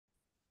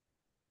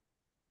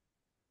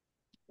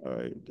All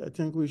right, I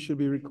think we should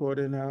be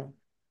recording now.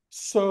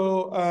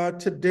 So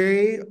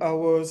today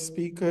our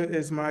speaker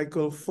is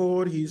Michael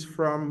Forde. He's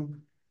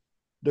from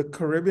the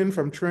Caribbean,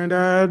 from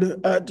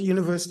Trinidad, at the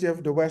University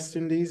of the West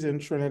Indies in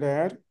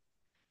Trinidad.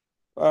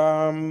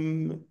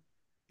 Um,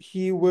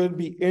 he will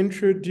be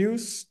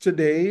introduced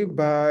today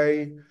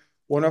by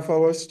one of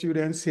our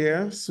students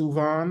here,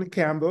 Suvan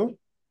Campbell.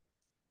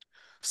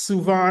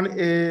 Suvan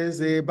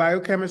is a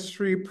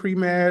biochemistry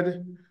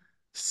pre-med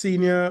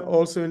senior,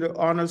 also in the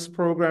honors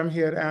program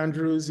here at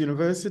Andrews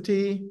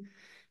University.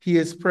 He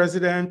is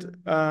president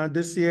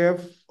this year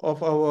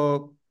of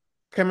our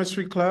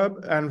chemistry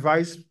club and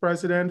vice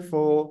president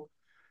for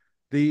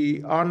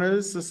the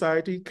Honors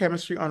Society,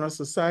 Chemistry Honors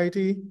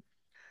Society.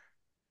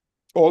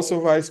 Also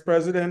vice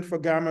president for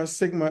Gamma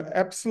Sigma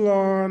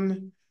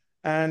Epsilon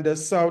and the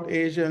South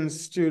Asian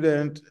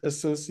Student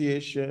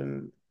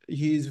Association.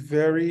 He's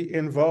very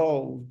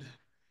involved.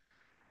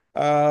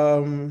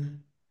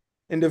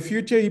 In the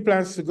future, he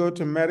plans to go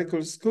to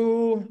medical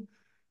school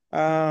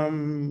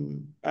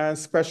and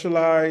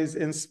specialize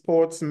in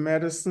sports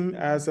medicine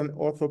as an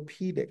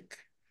orthopedic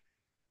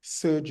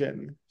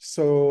surgeon.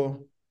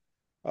 So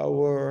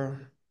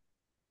our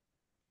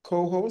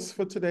co-host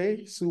for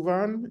today,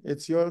 Suvan,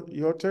 it's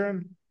your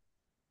turn.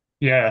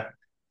 Yeah.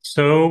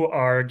 So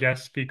our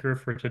guest speaker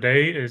for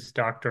today is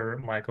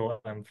Dr. Michael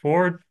M.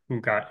 Forde,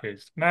 who got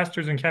his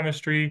master's in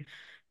chemistry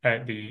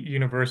at the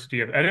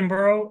University of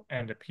Edinburgh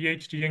and a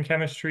PhD in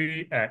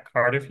chemistry at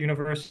Cardiff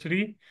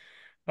University.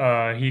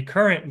 He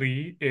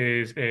currently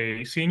is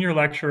a senior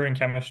lecturer in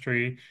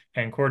chemistry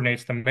and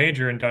coordinates the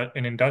major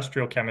in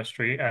industrial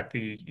chemistry at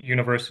the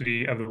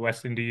University of the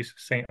West Indies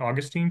St.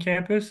 Augustine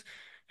campus.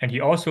 And he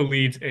also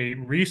leads a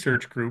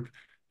research group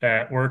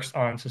that works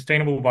on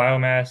sustainable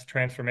biomass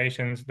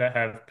transformations that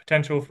have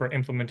potential for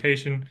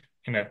implementation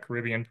in a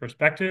Caribbean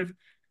perspective.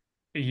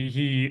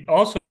 He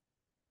also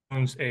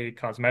owns a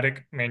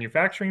cosmetic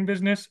manufacturing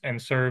business and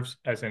serves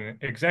as an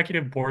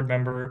executive board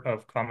member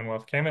of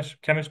Commonwealth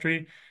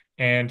Chemistry,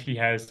 and he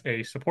has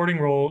a supporting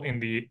role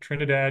in the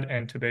Trinidad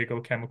and Tobago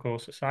Chemical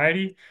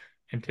Society.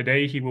 And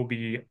today he will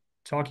be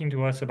talking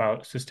to us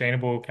about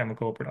sustainable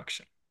chemical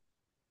production.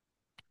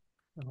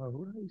 All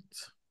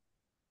right.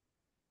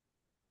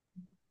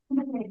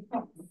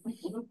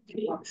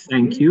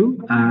 Thank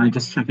you.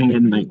 Just checking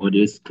in, my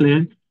audio is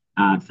clear.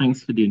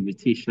 Thanks for the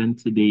invitation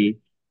today.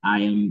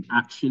 I am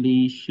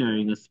actually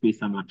sharing a space.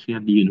 I'm actually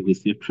at the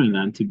University of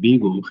Trinidad and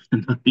Tobago,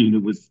 not the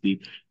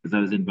university, because I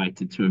was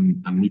invited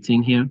to a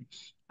meeting here.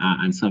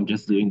 And so I'm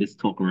just doing this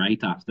talk right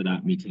after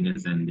that meeting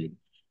has ended.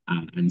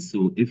 And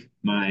so if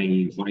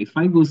my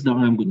Wi-Fi goes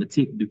down, I'm going to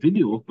take the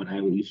video, but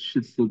you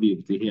should still be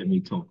able to hear me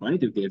talk,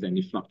 right? If there's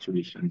any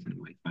fluctuations in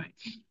Wi-Fi.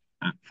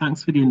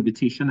 Thanks for the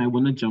invitation. I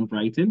want to jump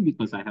right in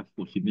because I have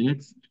 40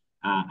 minutes,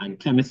 and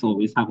chemists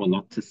always have a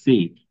lot to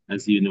say,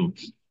 as you know.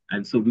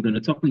 And so we're going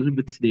to talk a little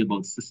bit today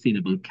about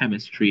sustainable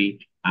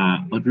chemistry,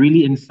 but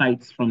really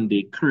insights from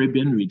the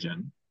Caribbean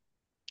region,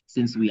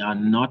 since we are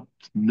not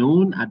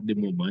known at the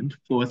moment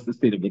for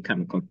sustainable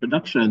chemical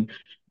production,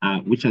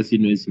 which, as you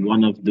know, is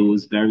one of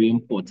those very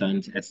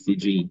important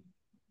SDG.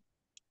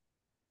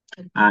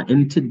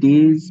 In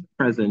today's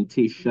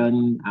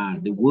presentation,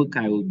 the work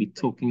I will be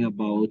talking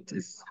about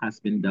has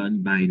been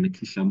done by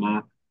Nakisha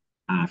Mark,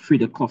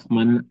 Frida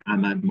Kaufman,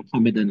 Ahmad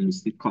Mohammed, and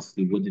Lucy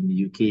Cosley-Wood in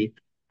the UK.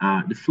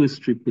 The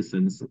first three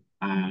persons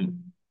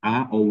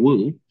are or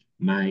were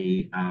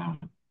my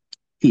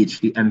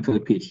PhD, MPhil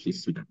PhD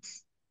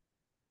students.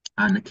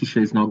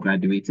 Nakisha is now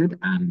graduated,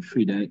 and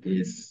Frida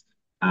is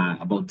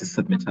about to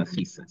submit her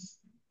thesis.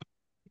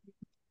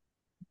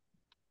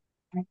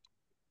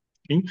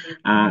 Okay.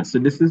 So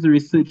this is the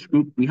research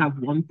group. We have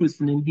one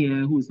person in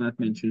here who's not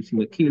mentioned,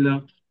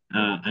 Michaela,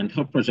 and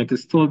her project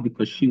is stalled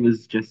because she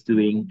was just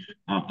doing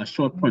a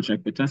short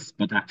project with us,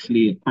 but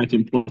actually a quite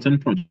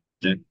important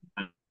project.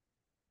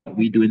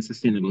 We doing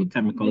sustainable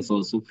chemicals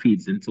also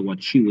feeds into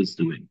what she was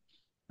doing.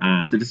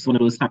 So this is one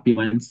of those happy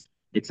ones.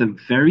 It's a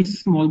very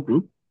small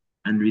group,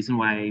 and the reason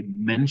why I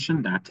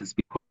mentioned that is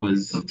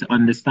because to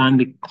understand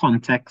the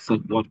context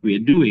of what we're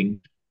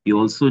doing, you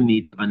also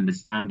need to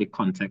understand the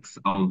context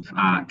of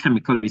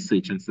chemical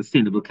research and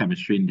sustainable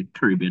chemistry in the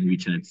Caribbean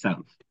region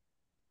itself.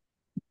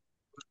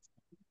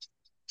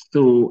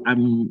 So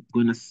I'm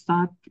going to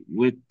start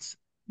with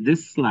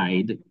this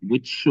slide,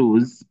 which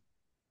shows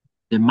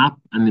the map,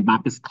 and the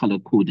map is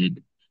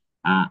color-coded.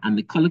 And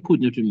the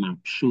color-coded map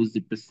shows the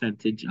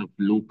percentage of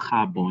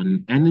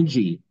low-carbon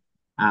energy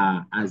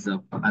as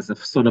a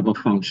sort of a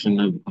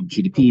function of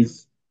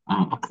GDPs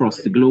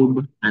across the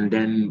globe. And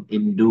then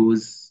in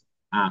those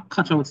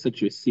cutouts that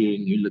you're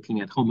seeing, you're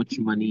looking at how much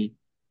money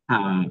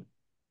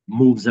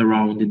moves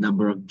around the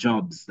number of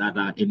jobs that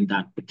are in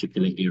that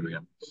particular area.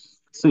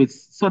 So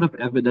it's sort of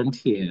evident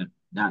here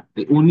that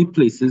the only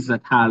places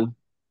that have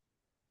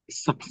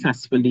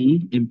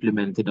successfully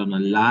implemented on a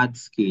large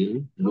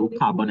scale low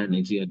carbon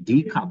energy or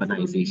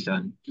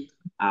decarbonization,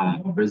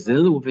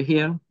 Brazil over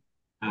here.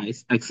 I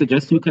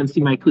suggest you can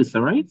see my cursor,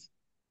 right?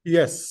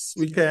 Yes,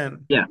 we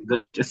can. Yeah,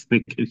 good. Just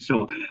making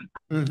sure.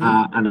 Mm-hmm.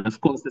 And of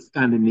course, the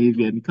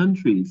Scandinavian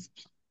countries.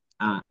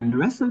 And the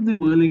rest of the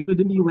world,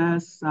 including the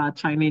US,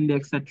 China, India,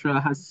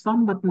 etc., has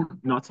some, but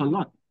not a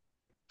lot.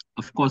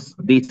 Of course,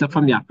 data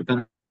from the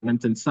African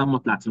continent and some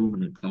of Latin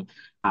America,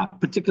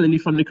 particularly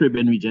from the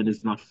Caribbean region,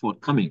 is not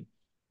forthcoming.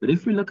 But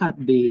if we look at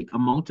the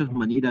amount of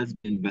money that's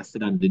been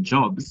invested and the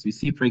jobs, we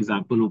see, for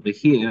example, over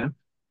here,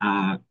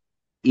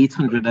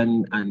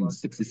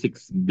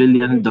 $866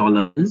 billion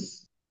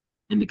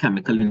in the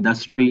chemical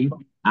industry,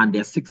 and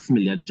there are 6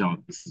 million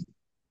jobs.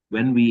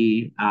 When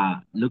we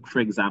look, for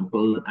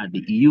example, at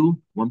the EU,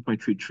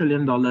 $1.3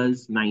 trillion,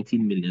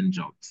 19 million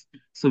jobs.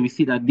 So we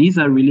see that these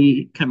are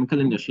really, chemical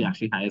industry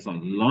actually hires a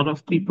lot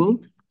of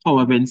people.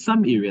 However, in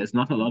some areas,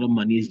 not a lot of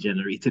money is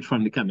generated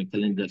from the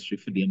chemical industry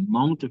for the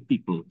amount of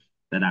people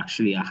that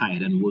actually are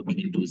hired and working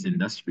in those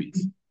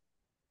industries.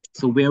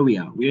 So where we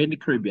are, we're in the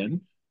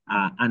Caribbean,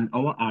 and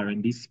our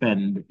R&D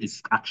spend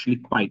is actually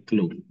quite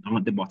low. I'm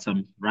at the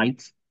bottom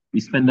right. We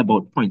spend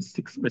about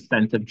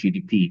 0.6% of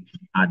GDP.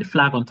 The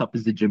flag on top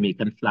is the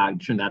Jamaican flag,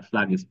 Trinidad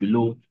flag is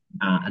below,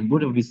 and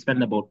both of we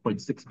spend about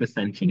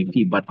 0.6%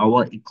 GDP, but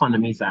our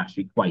economies are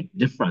actually quite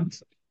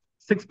different.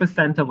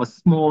 6% of a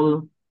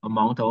small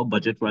amount, our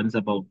budget runs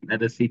about,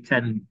 let us say,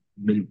 10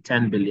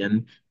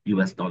 billion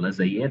US dollars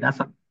a year. That's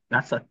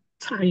a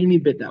tiny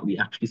bit that we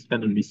actually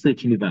spend on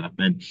research and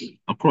development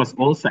across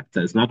all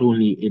sectors, not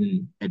only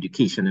in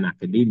education and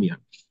academia.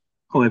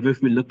 However,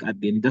 if we look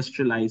at the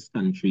industrialized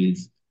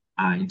countries,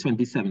 in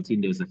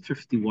 2017, there was a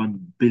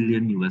 51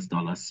 billion US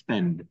dollar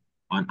spend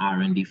on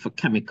R&D for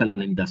chemical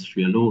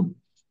industry alone.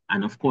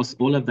 And of course,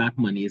 all of that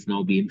money is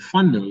now being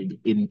funneled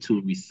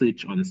into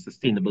research on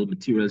sustainable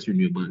materials,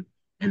 renewable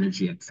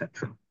energy,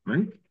 etc.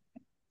 Right?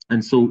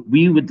 And so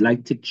we would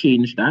like to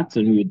change that,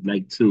 and we would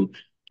like to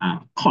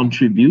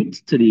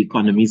contribute to the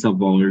economies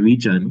of our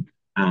region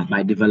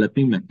by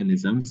developing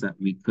mechanisms that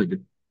we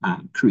could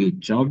create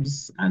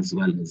jobs as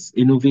well as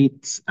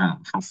innovate,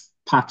 have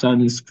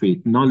patterns,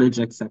 create knowledge,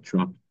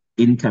 etc.,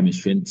 in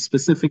chemistry, and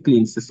specifically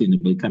in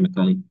sustainable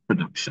chemical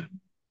production.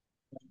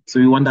 So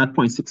we want that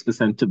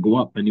 0.6% to go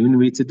up. And the only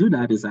way to do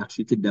that is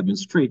actually to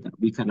demonstrate that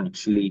we can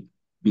actually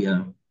be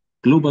a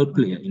global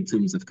player in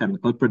terms of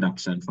chemical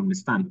production from the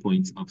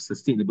standpoint of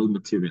sustainable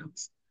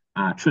materials.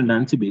 Trinidad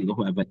and Tobago,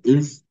 however,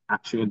 is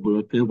actually a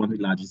global player, one of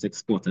the largest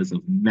exporters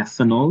of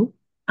methanol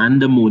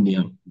and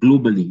ammonia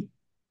globally.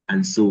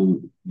 And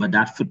so, but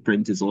that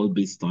footprint is all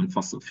based on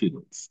fossil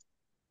fuels.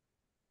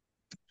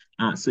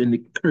 So in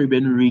the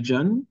Caribbean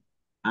region,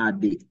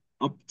 the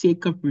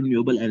uptake of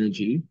renewable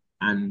energy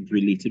and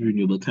related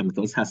renewable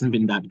chemicals hasn't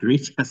been that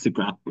great, as the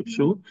graph would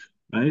show,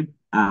 right?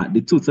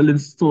 The total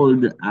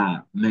installed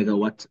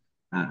megawatt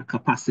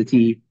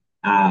capacity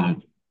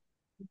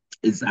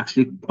is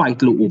actually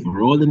quite low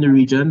overall in the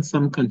region.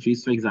 Some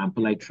countries, for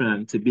example, like Trinidad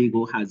and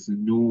Tobago, has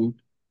no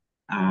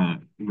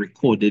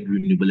recorded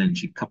renewable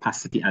energy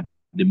capacity at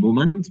the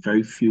moment.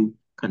 Very few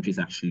countries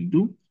actually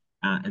do.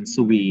 And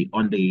so we,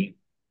 on the,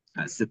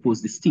 I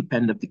suppose, the steep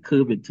end of the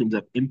curve in terms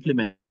of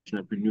implementation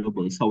of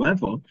renewables.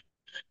 However,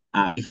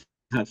 we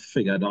have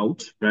figured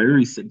out very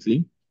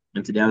recently,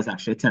 and today I was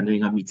actually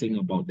attending a meeting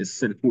about this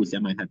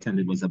symposium I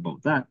attended was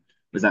about that,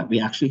 was that we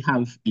actually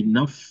have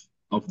enough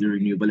of the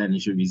renewable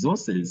energy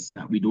resources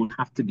that we don't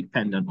have to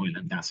depend on oil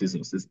and gas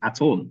resources at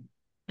all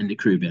in the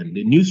Caribbean.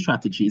 The new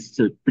strategy is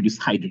to produce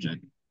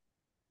hydrogen,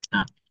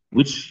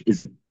 which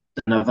is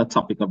another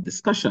topic of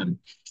discussion,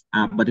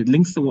 but it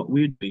links to what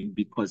we're doing,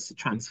 because to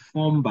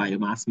transform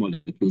biomass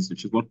molecules,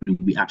 which is what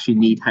we actually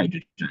need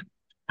hydrogen,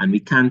 and we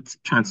can't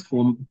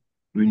transform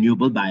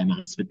renewable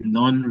biomass with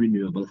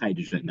non-renewable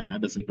hydrogen.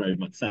 That doesn't very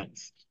much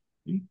sense.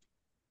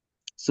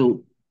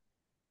 So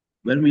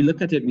when we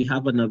look at it, we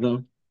have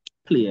another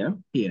player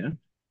here.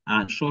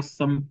 I'm sure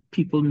some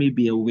people may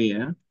be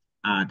aware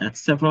that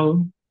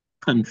several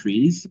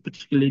countries,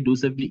 particularly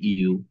those of the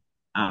EU,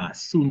 are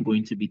soon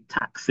going to be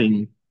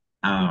taxing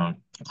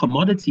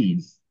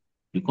commodities,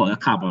 we call a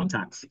carbon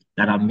tax,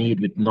 that are made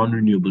with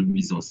non-renewable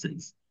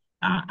resources.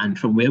 And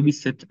from where we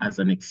sit as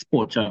an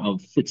exporter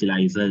of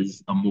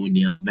fertilizers,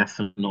 ammonia,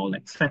 methanol,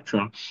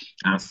 etc.,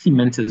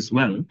 cement as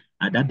well,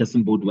 that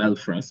doesn't bode well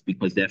for us,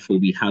 because therefore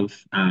we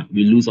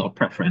lose our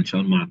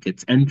preferential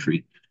market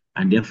entry.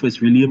 And therefore,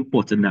 it's really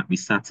important that we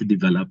start to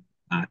develop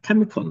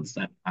chemicals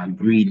that are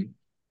green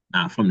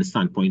from the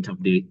standpoint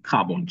of the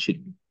carbon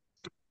chain.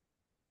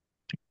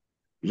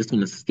 I'm just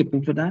going to skip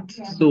over that.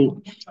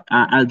 So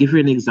I'll give you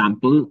an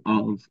example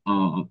of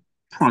a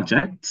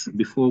project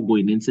before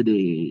going into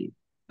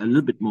a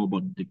little bit more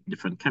about the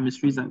different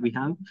chemistries that we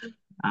have.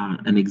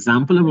 An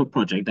example of a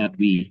project that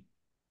we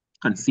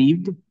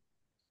conceived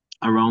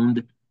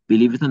around,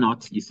 believe it or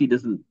not, you see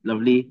this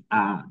lovely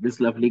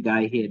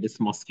guy here, this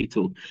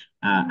mosquito,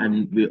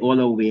 and we're all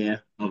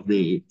aware of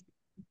the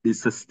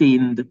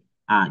sustained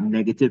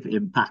negative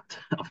impact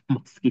of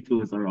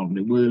mosquitoes around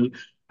the world.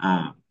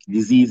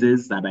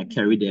 Diseases that are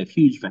carried, they're a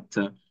huge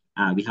vector.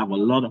 We have a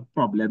lot of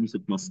problems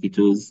with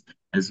mosquitoes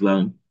as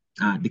well.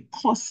 The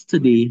cost to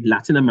the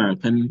Latin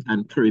American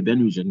and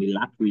Caribbean region, the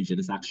LAC region,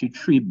 is actually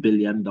 $3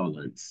 billion.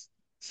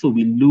 So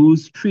we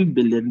lose $3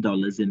 billion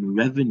in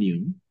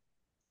revenue,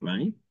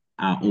 right?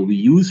 or we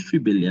use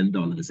 $3 billion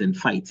in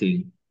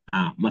fighting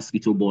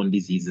mosquito-borne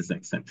diseases,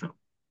 etc.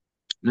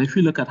 Now, if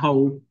you look at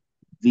how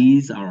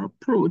these are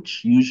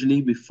approached,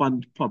 usually we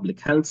fund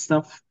public health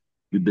stuff,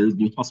 we build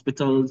new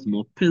hospitals,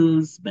 more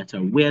pills, better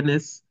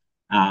awareness,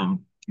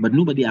 but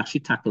nobody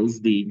actually tackles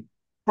the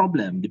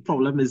problem. The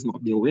problem is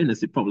not the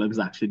awareness, the problem is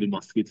actually the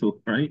mosquito,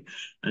 right?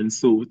 And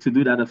so to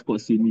do that, of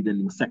course, you need an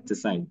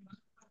insecticide.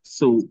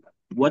 So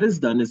what is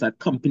done is that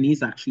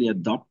companies actually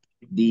adopt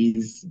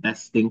these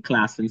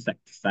best-in-class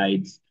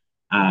insecticides.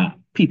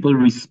 People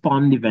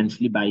respond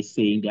eventually by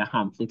saying they're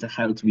harmful to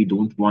health, we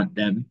don't want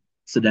them.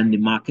 So then the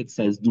market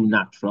says do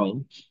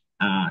natural.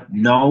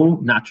 Now,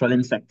 natural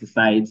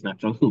insecticides,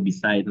 natural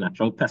herbicides,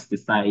 natural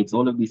pesticides,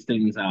 all of these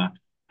things are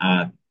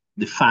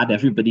the fad.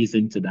 Everybody's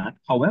into that.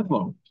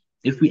 However,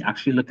 if we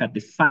actually look at the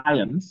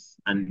science,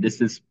 and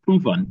this is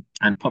proven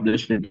and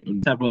published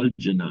in several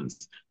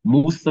journals,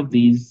 most of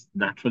these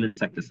natural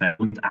insecticides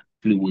don't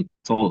actually work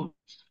at all.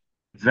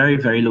 Very,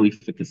 very low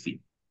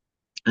efficacy.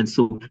 And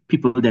so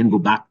people then go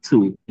back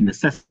to the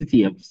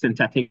necessity of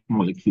synthetic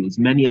molecules,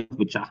 many of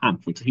which are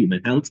harmful to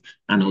human health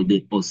and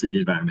also the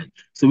environment.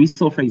 So we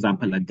saw, for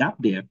example, a gap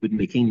there with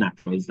making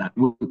naturals that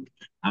work.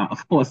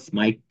 Of course,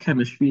 my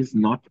chemistry is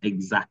not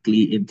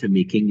exactly into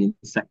making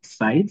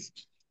insecticides,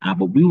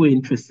 but we were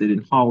interested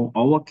in how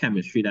our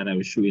chemistry that I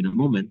will show you in a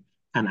moment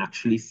can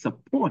actually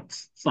support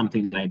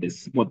something like this,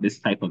 support this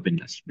type of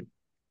industry.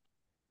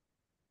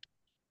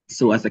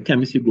 So as a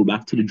chemist, you go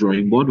back to the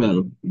drawing board.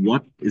 Well,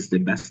 what is the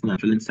best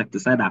natural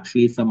insecticide?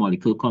 Actually, it's a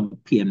molecule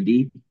called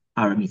PMD,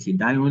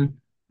 paramethidione,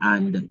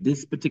 and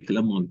this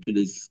particular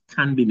molecule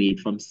can be made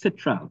from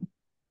citral.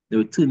 Now,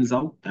 it turns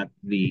out that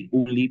the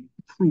only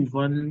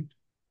proven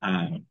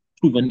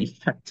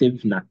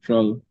effective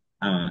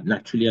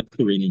naturally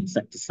occurring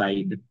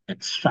insecticide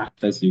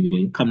extract, as you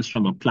will, comes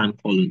from a plant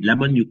called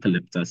lemon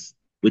eucalyptus,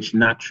 which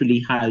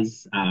naturally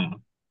has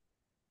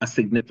a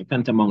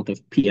significant amount of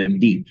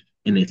PMD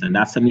in it, and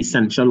that's an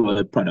essential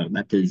oil product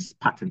that is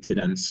patented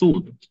and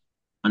sold.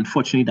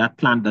 Unfortunately, that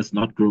plant does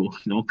not grow,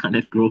 can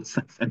it grow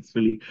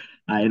successfully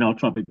in our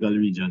tropical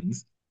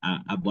regions.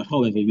 But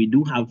however, we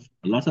do have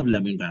a lot of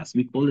lemongrass.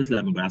 We call this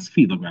lemongrass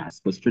fever grass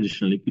because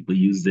traditionally people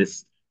use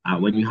this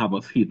when you have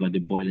a fever, they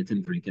boil it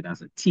and drink it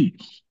as a tea.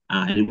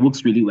 And it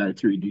works really well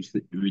to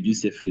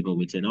reduce your fever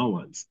within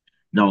hours.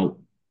 Now,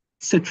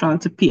 citral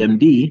to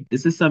PMD,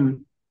 this is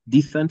some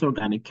decent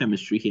organic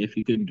chemistry here if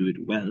you can do it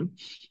well.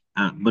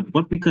 But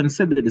what we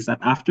considered is that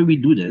after we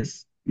do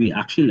this, we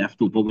actually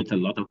left over with a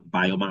lot of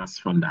biomass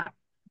from that.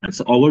 And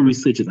so our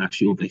research is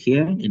actually over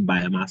here in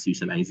biomass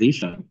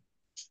utilization.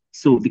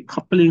 So the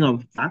coupling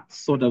of that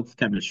sort of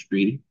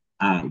chemistry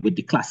with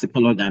the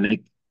classical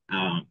organic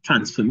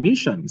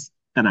transformations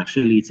can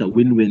actually lead to a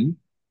win-win.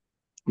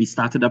 We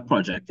started a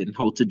project in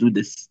how to do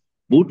this,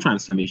 both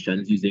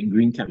transformations using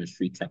green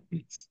chemistry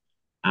techniques.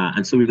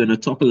 And so we're going to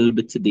talk a little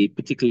bit today,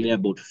 particularly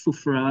about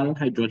furfural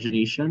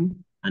hydrogenation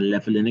and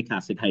levulinic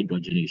acid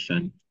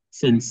hydrogenation,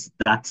 since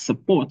that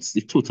supports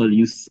the total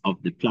use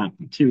of the plant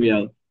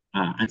material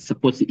and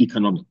supports the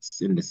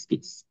economics in this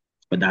case.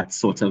 But that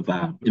sort of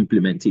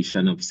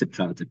implementation of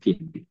citral to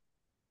PMD.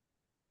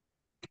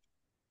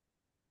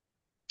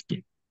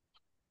 Okay.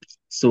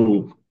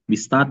 So we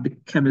start the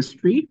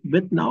chemistry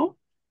bit now.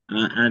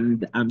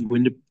 And I'm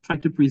going to try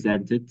to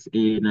present it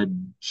in a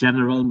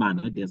general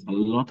manner. There's a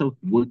lot of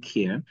work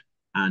here,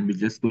 and we're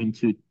just going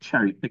to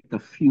cherry pick a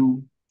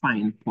few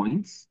fine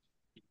points.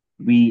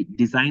 We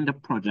designed a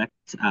project,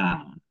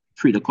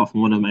 Frida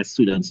Kaufman, one of my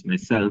students,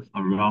 myself,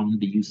 around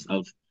the use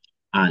of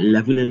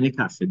levulinic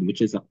acid, which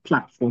is a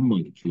platform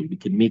molecule. We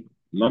can make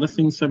a lot of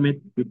things from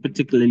it. We're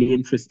particularly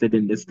interested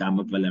in this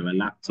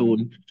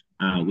gamma-valerolactone,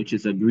 which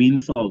is a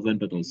green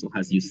solvent, but also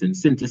has use in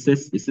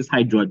synthesis. This is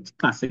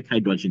classic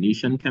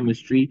hydrogenation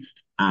chemistry,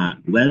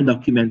 well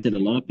documented. A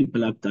lot of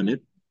people have done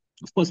it.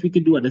 Of course, we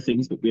could do other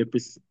things, but we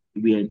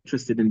are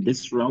interested in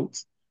this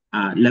route.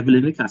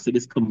 Levulinic acid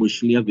is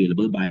commercially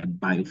available by a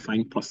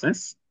biofine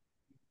process.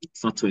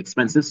 It's not too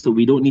expensive, so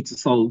we don't need to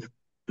solve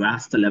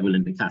grass to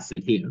levulinic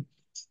acid here.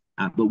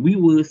 But we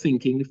were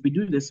thinking, if we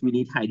do this, we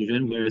need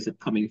hydrogen. Where is it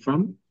coming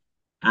from?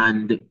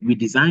 And we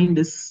designed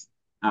this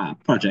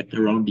project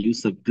around the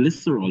use of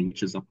glycerol,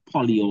 which is a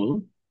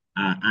polyol,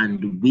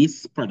 and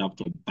waste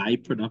product or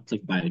byproduct of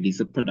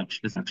biodiesel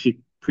production is actually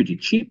pretty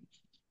cheap.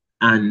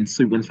 And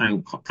so we're going to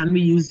find, can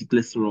we use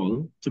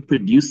glycerol to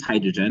produce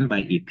hydrogen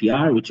by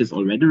APR, which is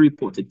already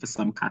reported for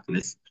some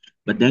catalysts,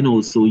 but then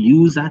also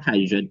use that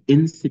hydrogen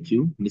in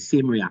situ in the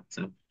same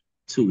reactor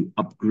to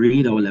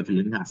upgrade our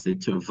levulinic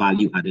acid to a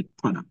value-added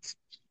product.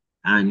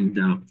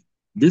 And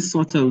this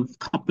sort of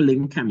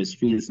coupling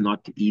chemistry is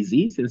not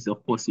easy, since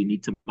of course you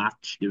need to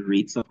match the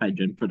rates of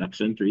hydrogen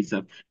production to rates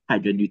of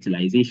hydrogen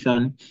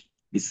utilization.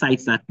 The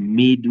sites that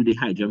may do the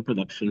hydrogen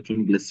production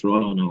from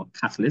glycerol on our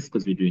catalyst,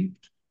 because we're doing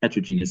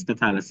heterogeneous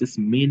catalysis,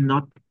 may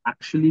not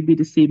actually be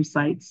the same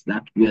sites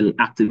that will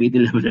activate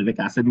the levulinic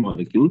acid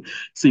molecule.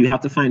 So you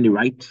have to find the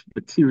right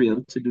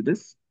material to do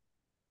this.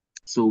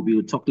 So we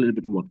will talk a little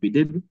bit about what we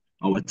did.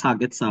 Our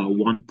targets are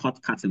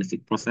one-pot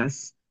catalytic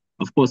process,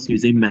 Of course,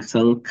 using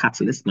metal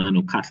catalyst,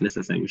 nano catalyst,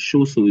 as I will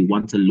show. So we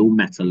want a low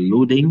metal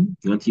loading.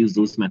 We want to use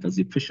those metals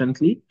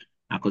efficiently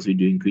because we're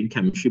doing green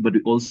chemistry, but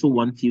we also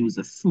want to use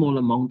a small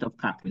amount of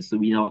catalyst. So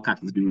we know our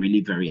catalyst be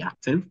really very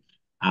active.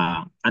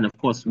 And of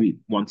course, we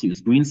want to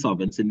use green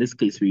solvents. In this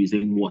case, we're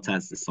using water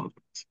as the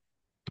solvent.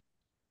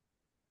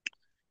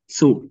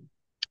 So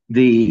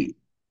the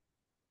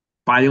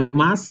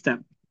biomass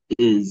step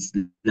is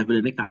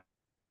levulinic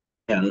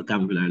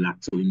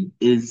lactone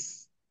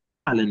is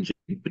challenging,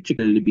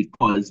 particularly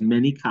because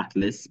many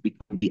catalysts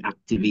become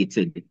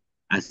deactivated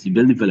as you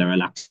build the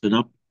lactone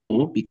up,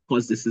 or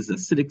because this is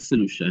acidic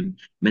solution,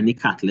 many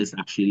catalysts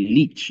actually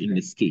leach in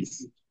this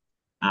case.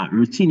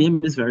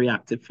 Ruthenium is very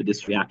active for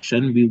this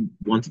reaction. We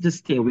wanted to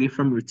stay away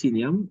from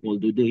ruthenium,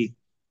 although the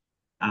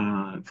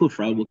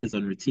fulfral work is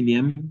on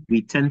ruthenium.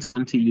 We tend to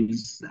want to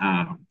use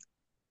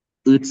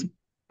Earth's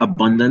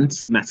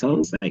abundant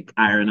metals like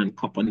iron and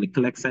copper,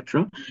 nickel,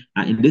 etc.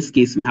 In this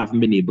case, we haven't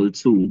been able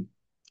to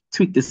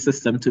tweak this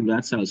system to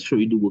that. So I'll show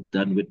you the work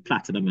done with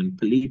platinum and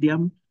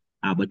palladium.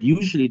 But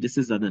usually this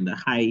is done under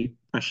high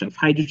pressure of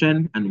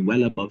hydrogen and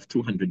well above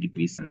 200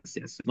 degrees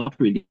Celsius. Not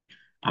really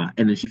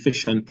energy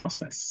efficient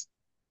process.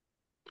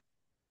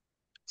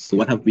 So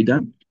what have we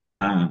done?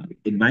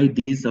 In my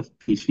days of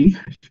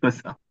PhD, which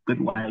was a good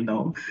while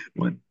now,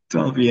 what,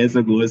 12 years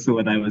ago or so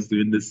when I was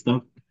doing this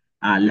stuff,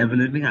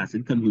 levulinic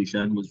acid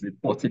conversion was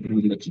reported in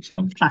the literature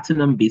on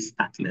platinum-based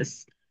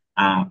catalysts.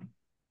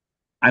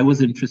 I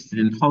was interested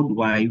in how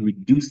do I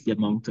reduce the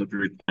amount of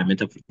requirement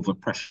of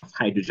overpressure of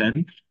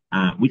hydrogen,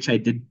 which I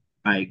did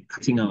by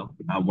cutting a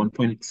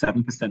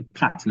 1.7%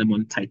 platinum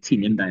on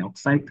titanium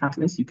dioxide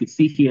catalyst. You could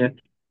see here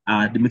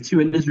the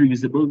material is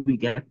reusable. We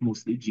get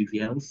mostly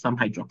GVL, some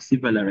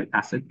hydroxyvaleric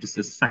acid, just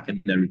a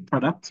secondary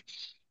product.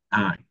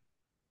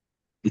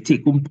 The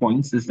take-home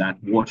points is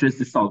that water is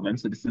the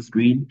solvent, so this is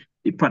green.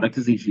 The product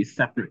is easily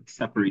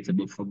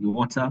separatable from the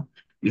water.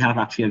 We have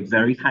actually a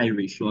very high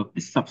ratio of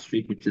the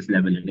substrate, which is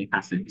levulinic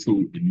acid,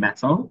 to the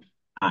metal.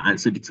 And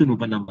so the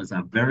turnover numbers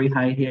are very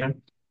high here.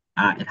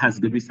 It has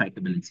good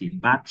recyclability in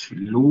batch,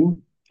 low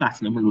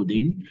platinum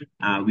loading.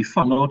 We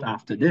found out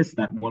after this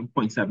that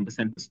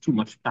 1.7% is too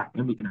much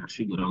platinum. We can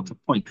actually go down to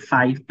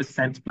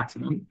 0.5%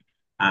 platinum.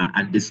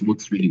 And this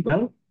works really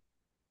well.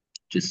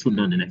 Just shown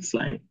on the next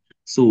slide.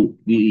 So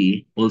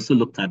we also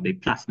looked at the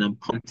platinum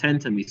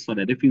content, and we saw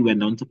that if we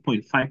went down to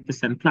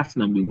 0.5%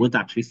 platinum, we weren't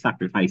actually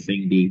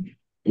sacrificing the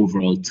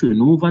overall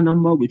turnover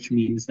number, which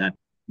means that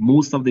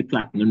most of the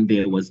platinum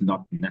there was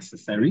not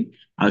necessary.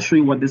 I'll show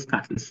you what this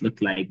catalyst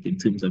looked like in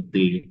terms of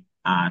the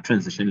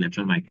transition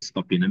electron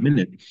microscopy in a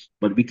minute.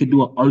 But we could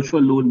do an ultra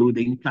low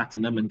loading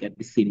platinum and get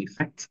the same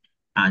effect.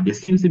 There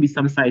seems to be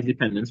some size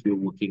dependence. We're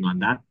working on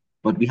that,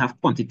 but we have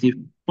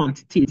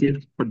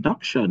quantitative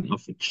production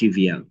of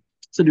GVL.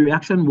 So the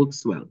reaction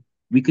works well.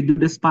 We could do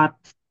this part,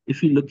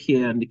 if you look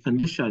here and the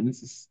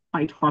conditions, it's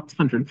quite hot,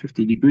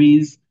 150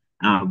 degrees.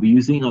 We're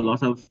using a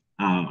lot of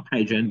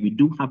hydrogen. We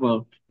do have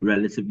a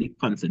relatively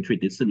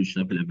concentrated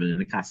solution of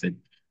levulinic acid.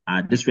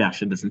 This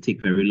reaction doesn't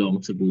take very long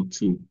to go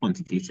to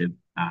quantitative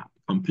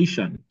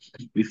completion.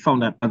 We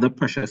found that other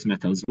precious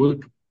metals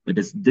work, but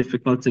it's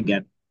difficult to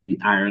get the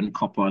iron,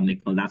 copper,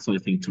 nickel, that sort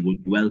of thing to work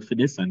well for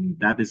this. And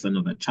that is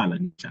another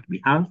challenge that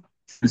we have,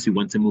 since we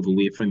want to move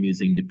away from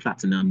using the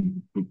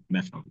platinum group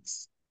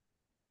metals.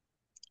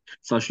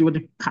 So I'll show you what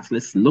the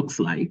catalyst looks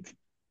like.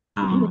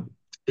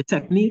 The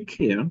technique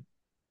here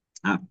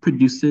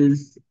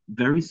produces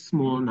very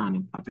small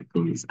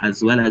nanoparticles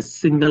as well as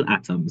single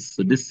atoms.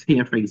 So this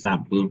here, for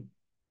example,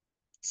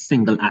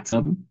 single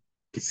atom,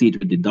 you can see it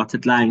with the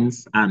dotted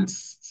lines, and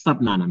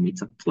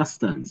sub-nanometer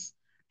clusters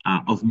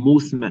of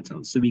most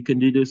metals. So we can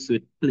do this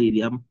with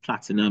palladium,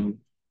 platinum,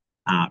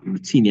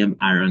 ruthenium,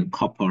 iron,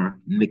 copper,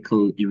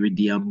 nickel,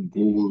 iridium,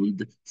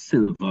 gold,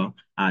 silver.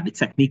 The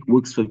technique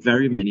works for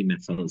very many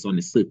metals on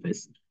the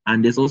surface.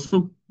 And there's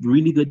also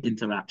really good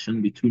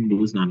interaction between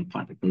those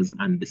nanoparticles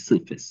and the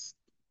surface.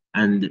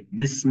 And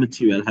this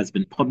material has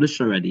been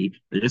published already.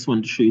 I just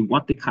want to show you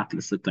what the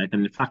catalysts look like.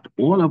 And in fact,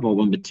 all of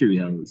our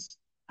materials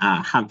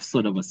have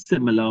sort of a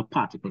similar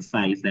particle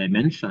size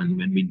dimension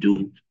when we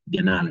do the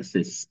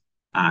analysis,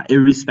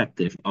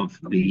 irrespective of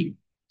the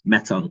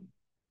metal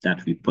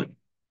that we put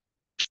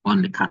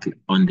on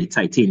the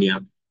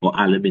titanium or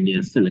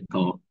aluminum,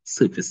 silica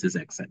surfaces,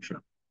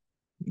 etc.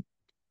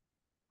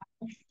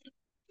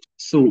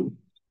 So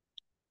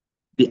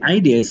the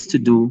idea is to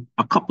do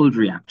a coupled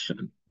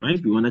reaction,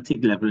 right? We want to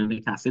take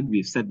levulinic acid.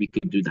 We've said we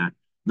can do that.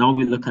 Now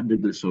we look at the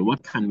glycerol.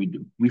 What can we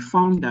do? We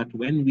found that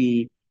when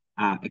we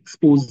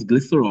expose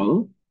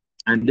glycerol,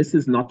 and this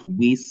is not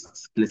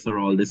waste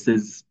glycerol, this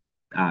is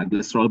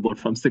glycerol bought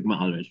from Sigma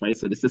Aldrich, right?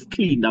 So this is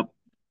cleaned up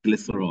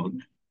glycerol.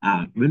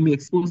 When we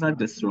expose that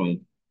glycerol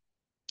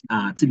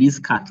to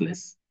these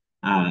catalysts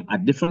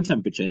at different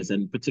temperatures,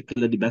 and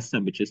particularly the best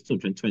temperature is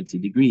 220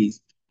 degrees,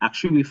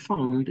 actually we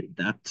found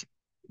that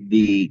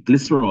the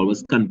glycerol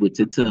was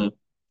converted to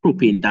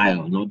propane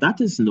diol. Now that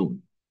is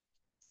known.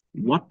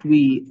 What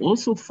we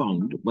also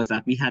found was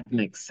that we had an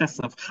excess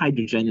of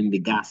hydrogen in the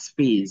gas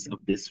phase of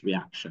this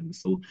reaction.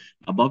 So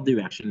above the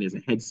reaction, there's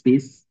a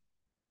headspace,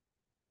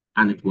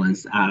 and it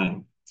was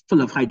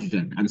full of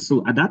hydrogen. And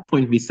so at that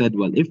point, we said,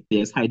 well, if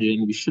there's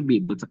hydrogen, we should be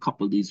able to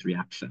couple these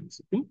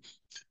reactions. Okay?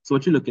 So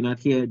what you're looking at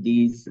here,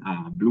 these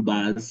blue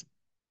bars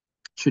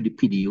show the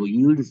PDO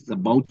yield. This is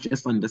about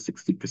just under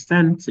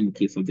 60% in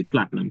case of the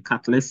platinum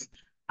catalyst.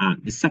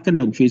 The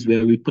second entry is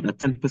where we put a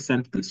 10%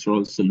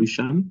 glycerol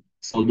solution.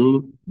 So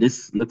although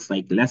this looks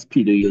like less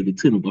PDO yield, the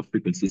turnover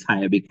frequency is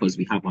higher because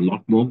we have a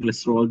lot more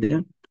glycerol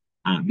there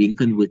being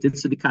converted.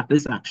 So the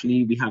catalyst,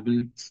 actually, we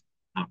haven't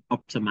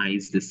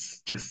optimized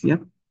this just yet.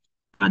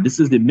 This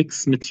is the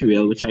mixed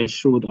material, which I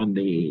showed on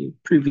the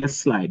previous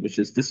slide, which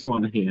is this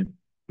one here,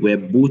 where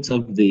both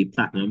of the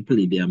platinum and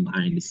palladium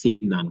are in the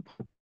same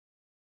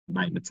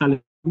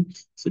bimetallic.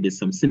 So there's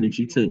some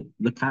synergy to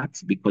look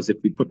at, because if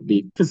we put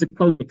the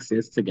physical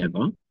mixes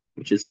together,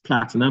 which is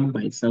platinum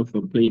by itself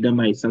and palladium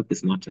by itself,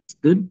 is not as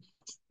good.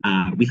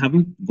 We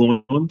haven't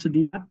gone on to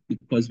do that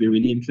because we're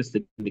really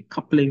interested in the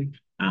coupling,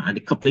 and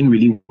the coupling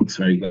really works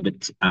very well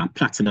with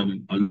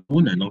platinum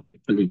alone and not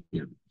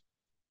palladium.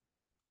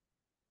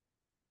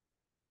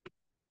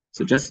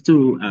 So just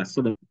to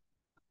sort of,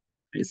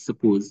 I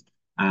suppose,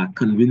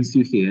 convince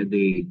you here,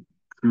 the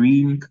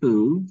green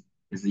curve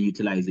is the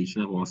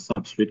utilization of our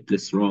substrate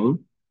glycerol.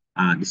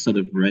 The sort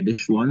of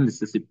reddish one,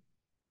 this is the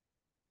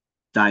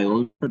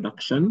diol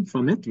production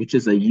from it, which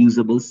is a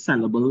usable,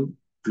 sellable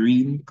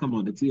green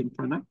commodity and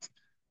product.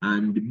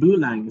 And the blue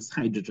line is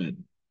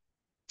hydrogen.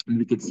 And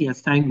we can see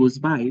as time goes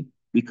by,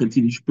 we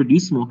continue to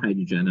produce more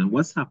hydrogen. And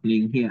what's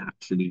happening here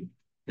actually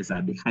is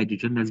that the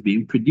hydrogen that's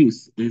being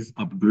produced is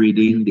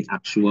upgrading the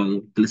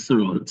actual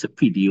glycerol to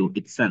PDO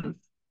itself.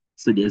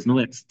 So there's no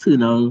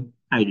external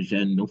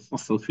hydrogen, no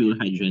fossil fuel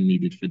hydrogen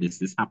needed for this.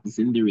 This happens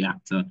in the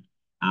reactor.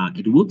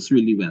 It works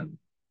really well.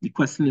 The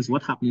question is,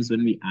 what happens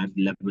when we add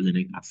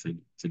levulinic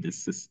acid to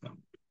this system?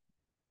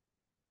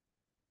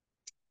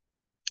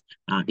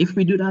 If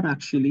we do that,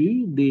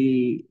 actually,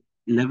 the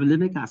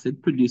levulinic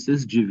acid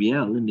produces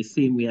GVL in the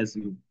same way as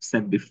we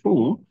said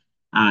before.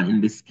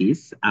 In this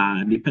case,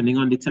 depending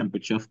on the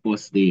temperature, of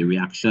course, the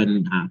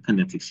reaction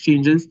kinetics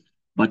changes,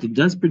 but it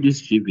does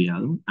produce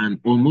GVL, and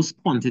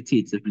almost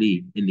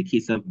quantitatively in the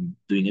case of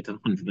doing it at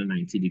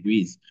 190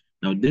 degrees.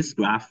 Now, this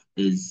graph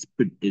is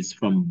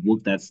from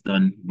work that's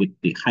done with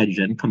the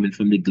hydrogen coming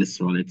from the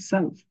glycerol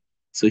itself.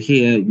 So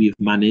here we've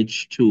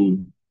managed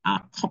to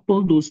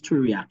couple those two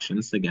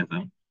reactions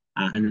together.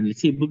 And in the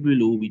table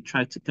below, we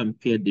try to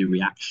compare the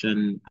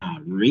reaction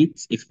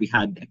rates if we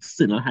had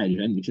external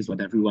hydrogen, which is what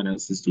everyone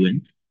else is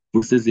doing,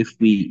 versus if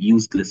we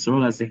use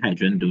glycerol as a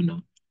hydrogen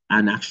donor.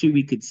 And actually,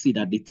 we could see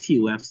that the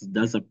TOFs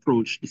does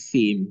approach the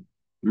same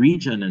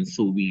region, and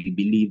so we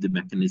believe the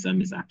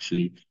mechanism is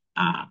actually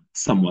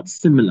somewhat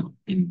similar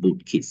in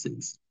both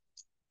cases.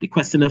 The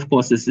question, of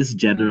course, is this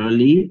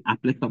generally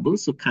applicable?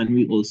 So can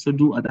we also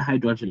do other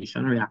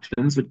hydrogenation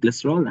reactions with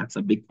glycerol? That's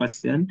a big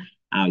question.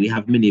 We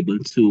haven't been able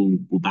to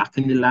go back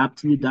in the lab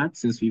to do that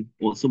since we've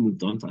also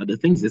moved on to other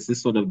things. This is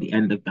sort of the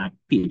end of that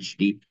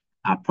PhD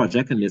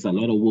project, and there's a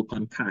lot of work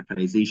on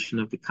characterization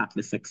of the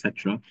catalyst,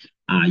 etc.,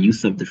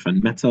 use of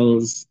different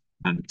metals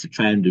to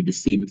try and do the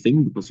same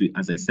thing, because we,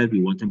 as I said,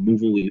 we want to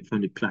move away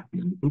from the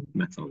platinum group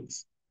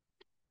metals.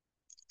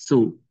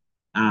 So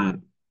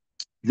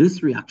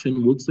this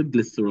reaction works with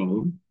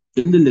glycerol.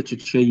 In the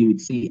literature, you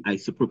would see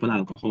isopropyl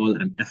alcohol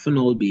and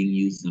ethanol being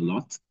used a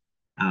lot.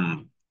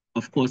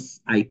 Of course,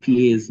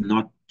 IPA is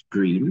not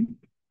green.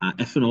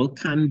 Ethanol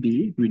can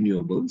be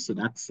renewable, so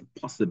that's a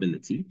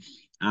possibility.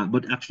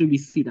 But actually, we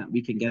see that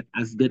we can get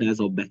as good as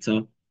or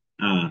better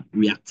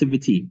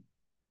reactivity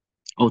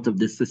out of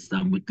this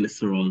system with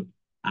glycerol,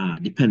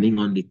 depending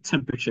on the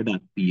temperature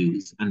that we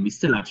use. And we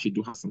still actually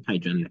do have some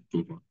hydrogen left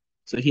over.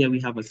 So here we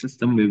have a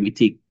system where we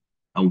take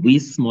a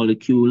waste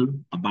molecule,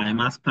 a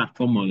biomass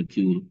platform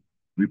molecule,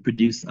 we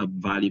produce a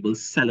valuable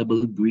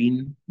sellable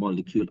green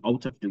molecule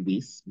out of the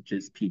waste, which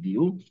is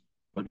PDO,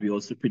 but we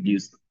also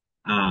produce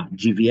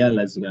GVL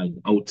as well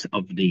out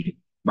of the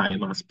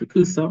biomass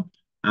precursor,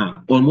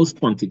 almost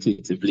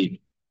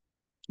quantitatively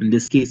in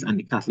this case, and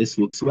the catalyst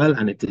works well,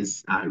 and it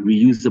is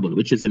reusable,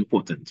 which is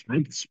important,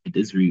 right? It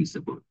is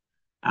reusable.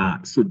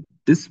 So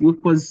this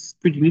work was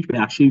pretty neat.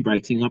 We're actually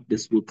writing up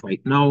this work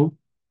right now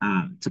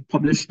to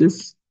publish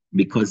this,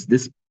 because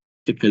this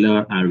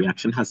particular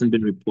reaction hasn't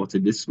been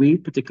reported this way,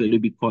 particularly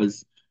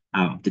because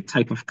of the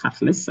type of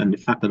catalyst and the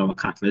fact that our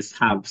catalysts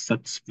have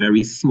such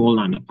very small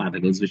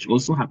nanoparticles, which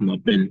also have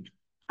not been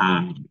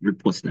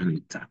reported and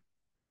looked at.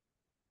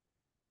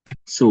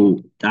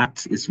 So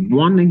that is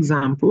one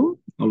example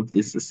of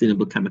the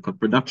sustainable chemical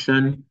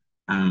production.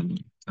 I'm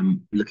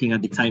looking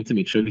at the time to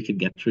make sure we can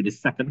get through the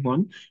second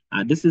one.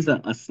 This is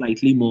a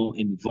slightly more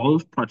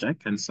involved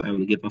project, and so I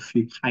will give a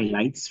few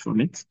highlights from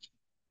it.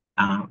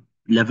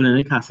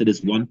 Levulinic acid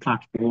is one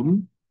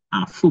platform.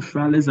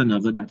 Fufral is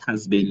another that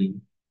has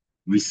been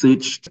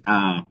researched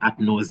ad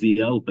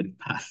nausea over the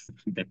past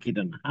decade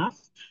and a half.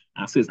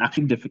 So it's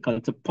actually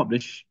difficult to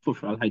publish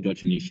furfural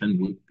hydrogenation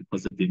work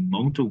because of the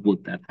amount of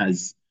work that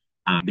has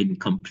been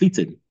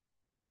completed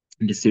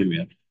in this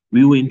area.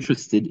 We were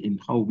interested in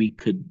how we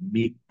could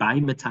make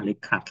bimetallic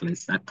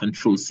catalysts that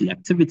control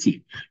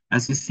selectivity.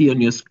 As you see on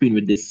your screen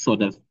with this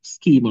sort of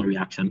scheme or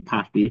reaction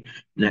pathway,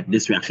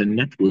 this reaction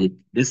network,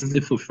 this is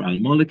the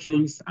furfural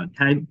molecules,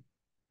 alkyl,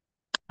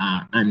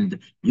 and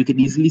you can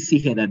easily see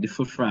here that the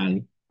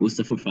furfural goes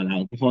to furfural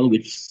alcohol,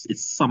 which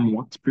is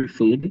somewhat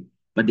preferred.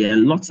 But there are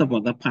lots of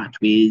other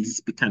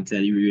pathways,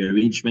 picantyl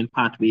rearrangement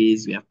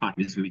pathways. We have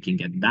pathways where we can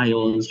get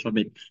diols from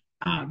it.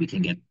 We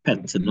can get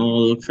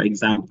pentanol, for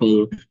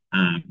example.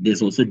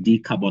 There's also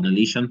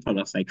decarbonylation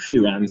products like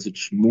furans,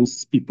 which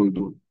most people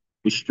don't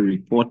wish to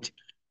report.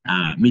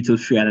 Methyl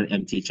furan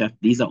and MTHF,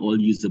 these are all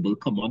usable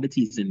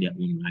commodities in their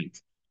own right.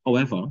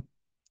 However,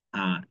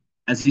 uh,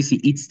 as you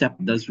see, each step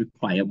does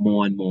require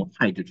more and more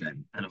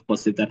hydrogen. And of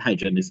course, if that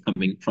hydrogen is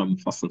coming from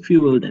fossil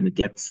fuel, then it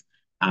gets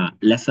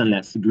less and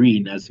less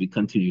green as we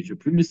continue to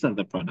produce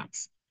other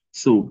products.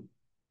 So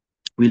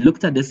we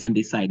looked at this and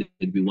decided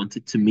we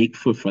wanted to make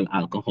furfural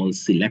alcohol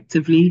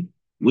selectively,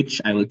 which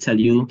I will tell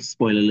you,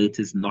 spoiler alert,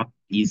 is not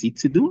easy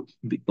to do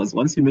because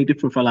once you make the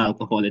furfural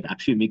alcohol, it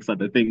actually makes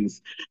other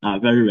things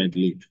very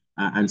readily.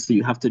 And so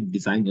you have to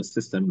design your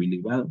system really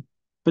well,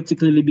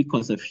 particularly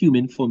because of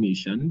human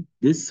formation.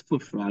 This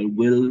furfural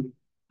will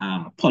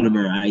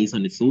polymerize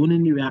on its own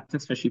in the reactor,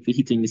 especially if you're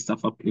heating this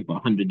stuff up over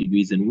 100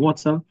 degrees in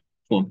water.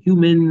 For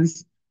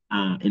humans,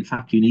 in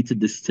fact, you need to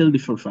distill the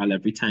furfural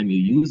every time you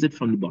use it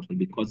from the bottle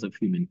because of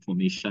human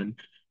formation.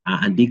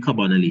 And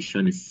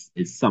decarbonylation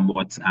is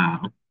somewhat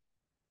a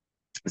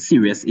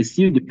serious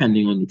issue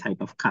depending on the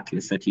type of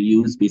catalyst that you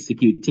use.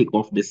 Basically, you take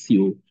off the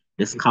CO,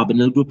 this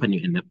carbonyl group, and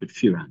you end up with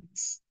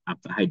furans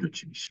after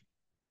hydrogenation.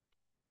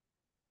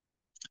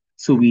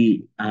 So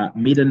we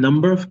made a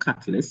number of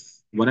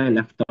catalysts. What I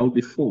left out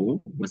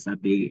before was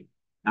that the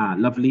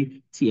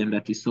lovely TM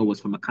that you saw was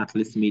from a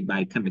catalyst made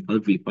by chemical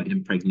vapor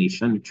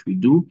impregnation, which we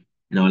do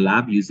in our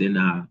lab using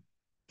a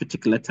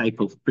particular type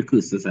of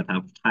precursors that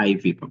have high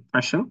vapor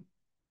pressure,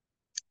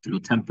 low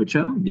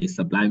temperature, they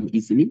sublime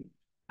easily.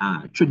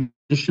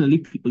 Traditionally,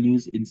 people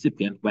use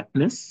incipient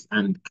wetness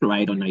and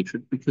chloride or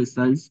nitrate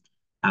precursors.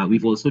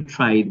 We've also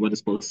tried what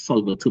is called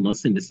solver thermal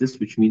synthesis,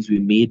 which means we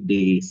made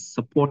the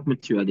support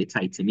material, the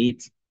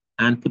titanate,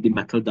 and put the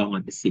metal down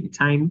at the same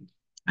time.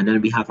 And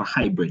then we have a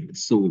hybrid.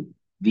 So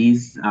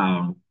these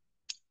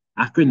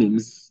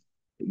acronyms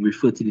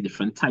refer to the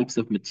different types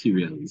of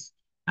materials.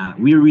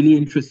 We're really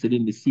interested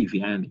in the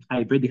CVI and the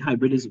hybrid. The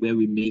hybrid is where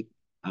we make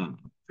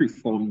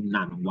preformed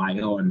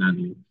nanowire or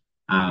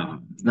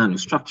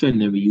nanostructure, and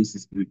then we use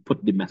this, we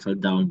put the metal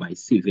down by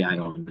CVI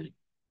on it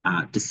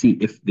to see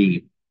if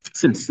the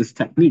synthesis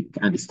technique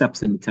and the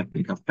steps in the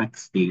technique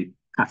affects the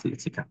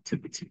catalytic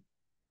activity.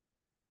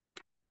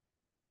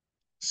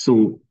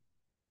 So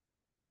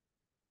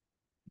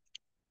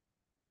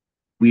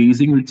we're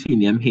using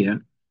ruthenium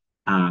here.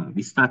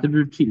 We started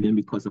with ruthenium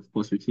because, of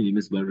course, ruthenium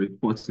is well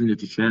reported in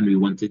literature, and we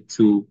wanted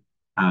to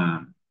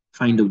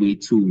find a way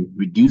to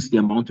reduce the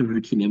amount of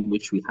ruthenium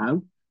which we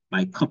have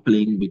by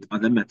coupling with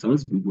other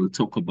metals. We will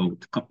talk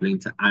about coupling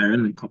to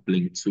iron and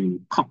coupling to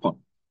copper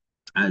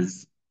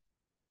as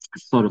a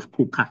sort of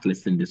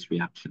co-catalyst in this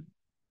reaction.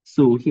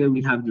 So here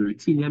we have the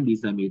ruthenium.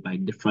 These are made by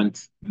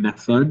different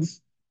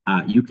methods.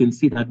 You can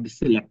see that the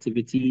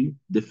selectivity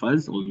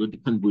differs, although the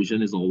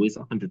conversion is always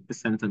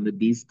 100% under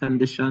these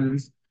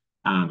conditions.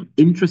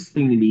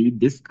 Interestingly,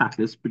 this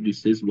catalyst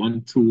produces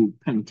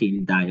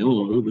 1,2-pentane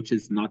diol, which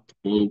is not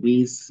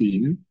always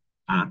seen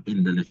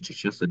in the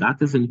literature. So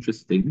that is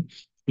interesting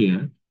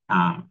here.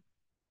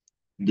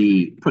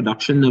 The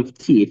production of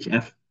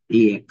THF,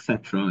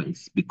 etc.,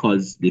 is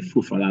because the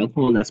furfural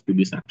alcohol that's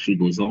produced actually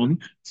goes on.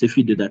 So if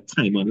you did that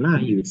time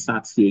online, you would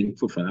start seeing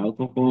furfural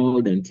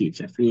alcohol, then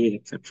THFA,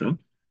 etc.,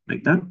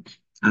 like that.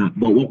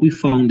 But what we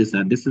found is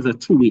that this is a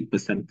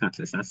 2-8%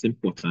 catalyst. That's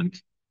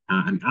important.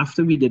 And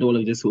after we did all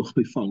of this work,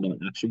 we found out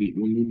actually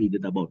we only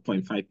needed about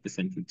 0.5%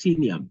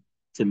 ruthenium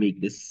to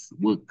make this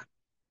work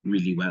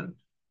really well.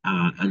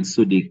 And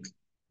so the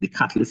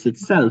catalyst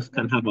itself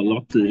can have a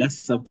lot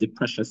less of the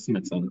precious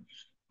metal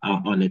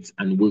on it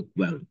and work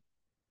well.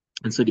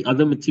 And so the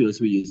other materials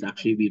we use,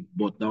 actually, we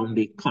brought down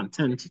the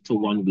content to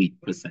 1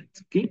 weight%.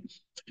 Okay.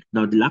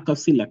 Now, the lack of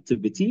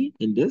selectivity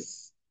in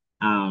this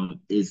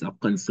is of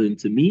concern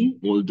to me,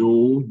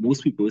 although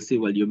most people say,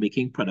 well, you're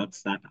making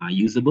products that are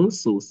usable,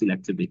 so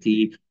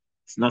selectivity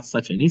is not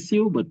such an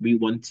issue, but we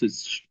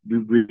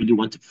really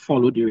want to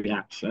follow the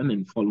reaction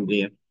and follow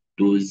where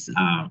those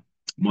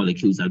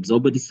molecules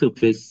absorb at the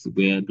surface,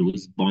 where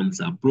those bonds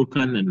are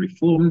broken and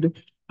reformed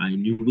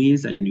in new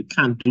ways, and you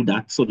can't do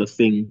that sort of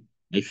thing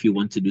if you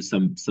want to do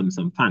some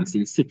fancy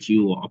in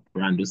situ or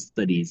operando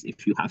studies,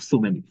 if you have so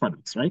many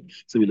products, right?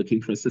 So we're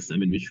looking for a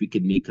system in which we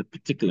can make a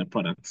particular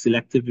product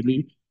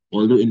selectively,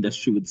 although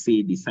industry would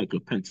say the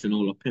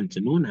cyclopentanol or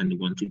pentanone and the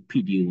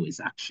 1,2-PDO is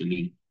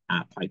actually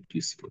quite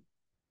useful.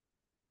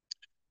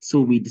 So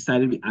we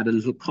decided we add a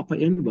little copper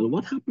in. Well,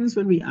 what happens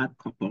when we add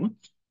copper?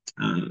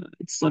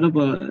 It's sort of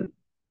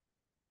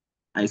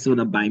I saw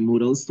the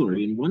bimodal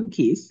story. In one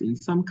case, in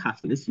some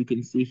catalysts, you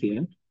can see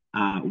here,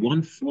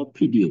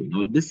 1,4-PDO.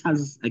 Now, this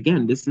has,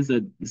 again, this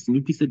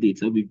new piece of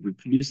data. We've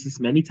reproduced this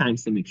many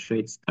times to make sure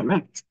it's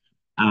correct,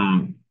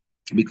 um,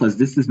 because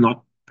this is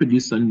not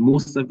produced on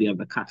most of the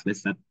other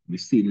catalysts that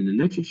we've seen in the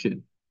literature.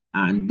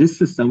 And this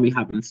system we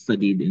haven't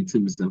studied in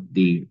terms of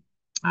the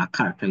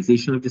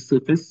characterization of the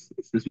surface,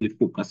 since we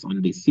focus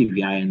on the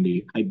CVI and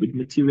the hybrid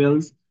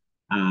materials.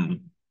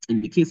 Um,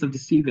 in the case of the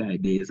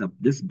CVI, there's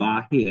this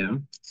bar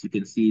here, so you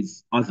can see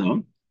it's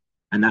other,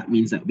 and that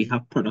means that we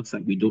have products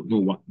that we don't know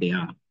what they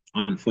are.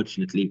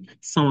 Unfortunately,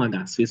 some are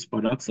gas phase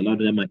products, a lot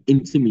of them are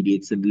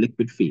intermediates in the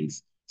liquid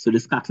phase. So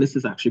this catalyst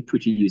is actually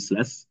pretty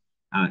useless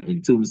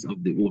in terms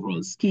of the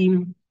overall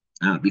scheme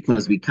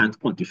because we can't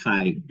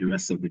quantify the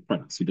rest of the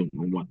products. We don't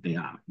know what they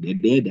are. They're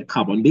there, they're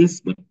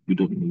carbon-based, but we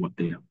don't know what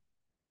they are.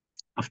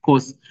 Of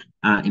course,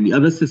 in the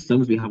other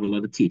systems, we have a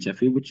lot of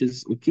THFA, which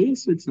is okay,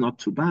 so it's not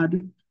too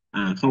bad.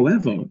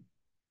 However,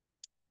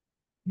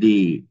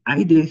 the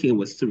idea here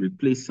was to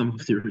replace some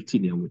of the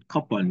ruthenium with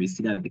copper, and we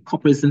see that the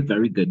copper isn't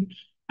very good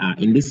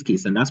in this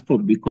case, and that's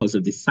probably because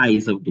of the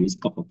size of those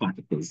copper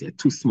particles. They're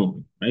too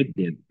small, right?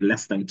 They're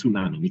less than 2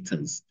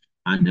 nanometers,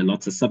 and there are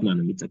lots of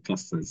sub-nanometer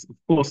clusters. Of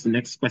course, the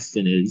next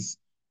question is,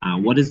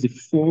 what is the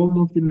form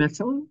of the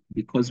metal?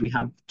 Because we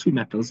have two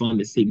metals on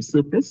the same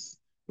surface.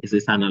 Is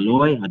this an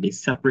alloy? Are they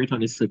separate on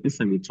the surface?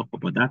 And we'll talk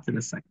about that in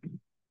a second.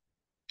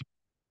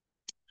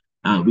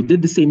 We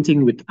did the same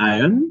thing with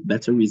iron,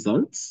 better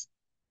results.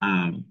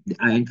 The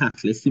iron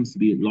catalyst seems to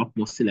be a lot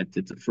more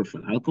selected to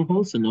peripheral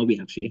alcohol. So now we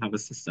actually have a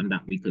system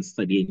that we could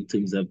study in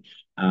terms of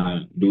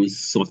those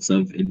sorts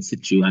of in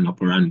situ and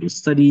operando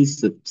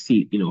studies to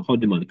see, how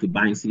the molecule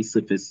binds to the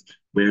surface,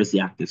 where is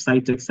the active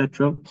site,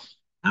 etc.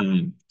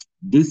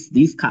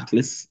 These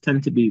catalysts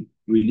tend to be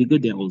really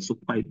good. They're also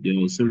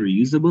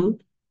reusable.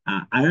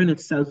 Iron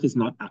itself is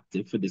not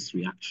active for this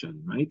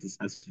reaction, right? It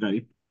has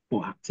very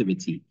poor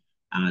activity.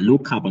 Low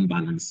carbon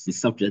balance. The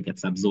subject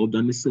gets absorbed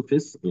on the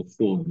surface or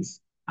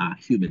forms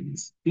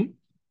humans. Okay?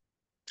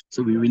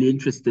 So we're really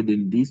interested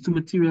in these two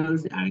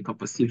materials, the iron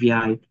copper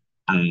CVI,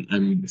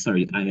 iron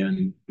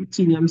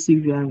ruthenium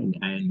CVI and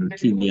iron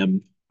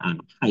ruthenium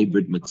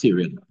hybrid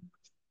material.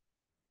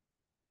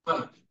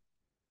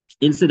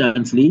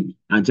 Incidentally,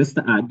 just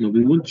to add,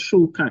 we won't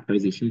show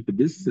characterization for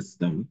this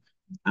system,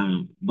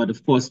 but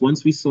of course,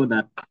 once we saw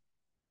that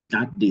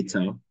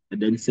data,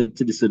 and then said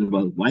to the student,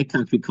 well, why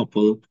can't we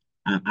couple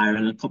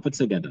iron and copper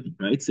together,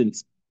 right?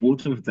 Since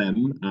both of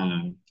them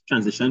are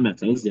transition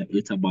metals, they're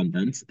earth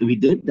abundant. We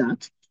did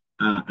that,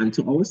 and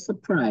to our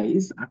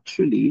surprise,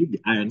 actually, the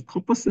iron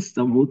copper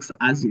system works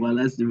as well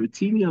as the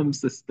ruthenium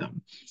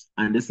system.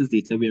 And this is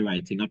data we're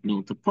writing up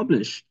now to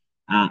publish.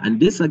 And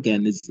this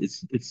again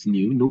it's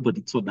new.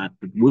 Nobody thought that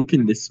would work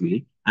in this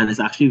way, and it's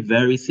actually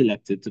very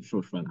selective to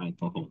peripheral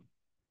alcohol.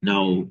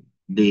 Now,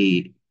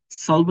 the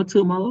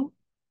solvothermal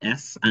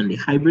S and the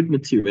hybrid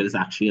material is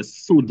actually a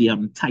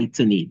sodium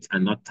titanate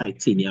and not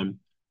titanium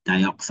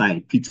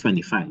dioxide,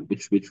 P25,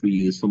 which we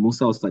use for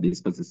most of our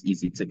studies because it's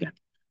easy to get.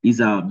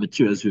 These are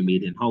materials we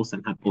made in-house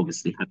and have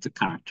obviously had to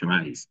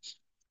characterize.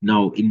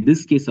 Now, in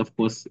this case, of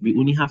course, we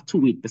only have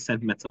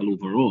 28% metal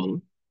overall.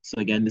 So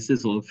again, this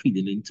is all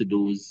feeding into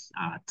those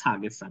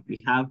targets that we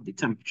have. The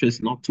temperature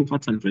is not too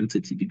hot,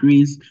 130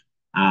 degrees.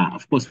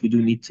 Of course, we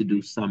do need to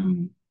do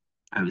some,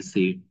 I would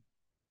say,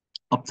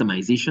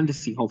 optimization to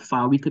see how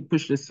far we could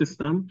push this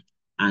system.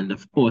 And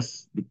of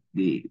course,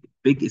 the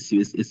big issue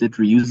is it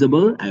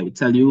reusable? I will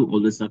tell you,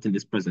 although it's not in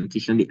this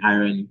presentation, the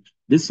iron,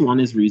 this one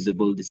is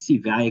reusable. The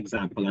CVI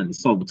example and the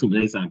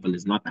solvothermal example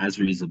is not as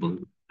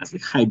reusable as the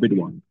hybrid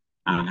one.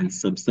 And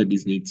some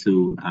studies need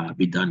to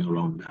be done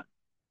around that.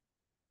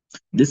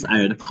 This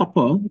iron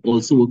copper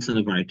also works on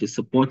a variety of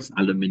supports,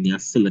 alumina,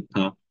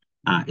 silica,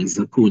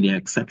 zirconia,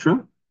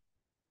 etc.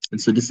 And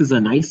so this is a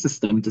nice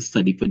system to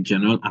study for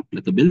general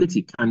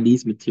applicability. Can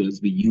these materials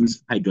be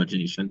used for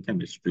hydrogenation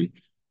chemistry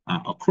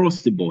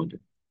across the board,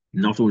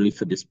 not only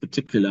for this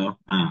particular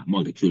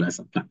molecule as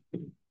a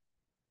platform?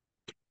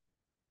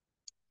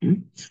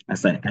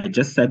 As I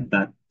just said,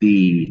 that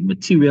the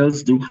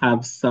materials do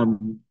have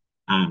some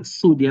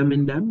sodium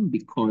in them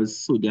because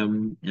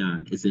sodium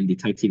is in the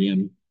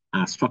titanium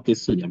structure,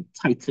 sodium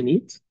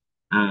titanate.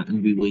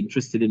 And we were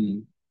interested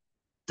in,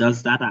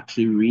 does that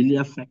actually really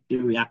affect the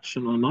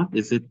reaction or not?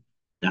 Is it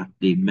that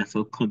the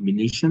metal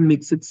combination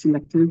makes it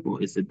selective,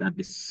 or is it that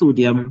the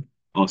sodium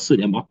or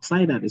sodium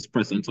oxide that is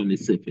present on the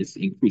surface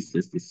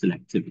increases the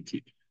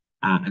selectivity?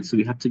 And so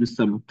we had to do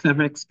some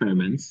clever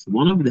experiments.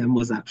 One of them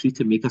was actually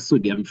to make a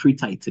sodium-free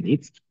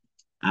titanate,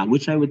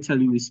 which I would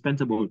tell you we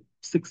spent about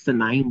 6 to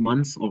 9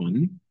 months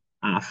on,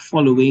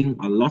 following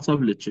a lot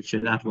of literature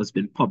that was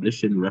been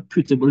published in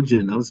reputable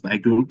journals by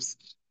groups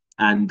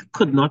and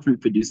could not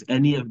reproduce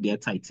any of their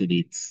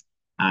titanates.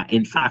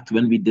 In fact,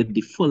 when we did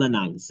the full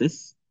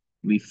analysis,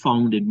 we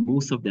found in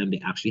most of them,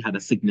 they actually had a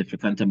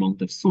significant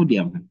amount of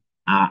sodium,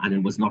 and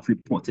it was not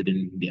reported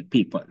in their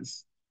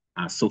papers.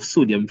 So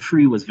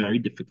sodium-free was very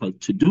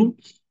difficult to do,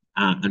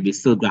 and we're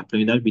still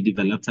grappling with that. We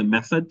developed a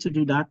method to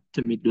do that,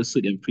 to make those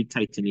sodium-free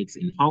titanates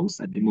in-house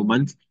at the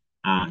moment,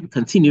 and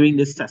continuing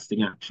this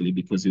testing actually,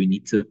 because we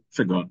need to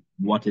figure out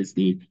what is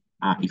the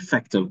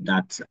effect of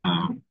that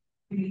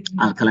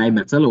alkali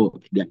metal or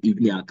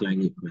even the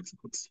alkaline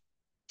metals.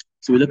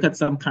 So we look at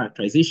some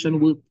characterization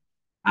work.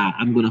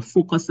 I'm going to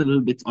focus a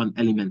little bit on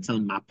elemental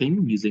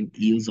mapping using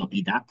EELS or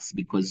EDAX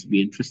because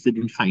we're interested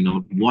in finding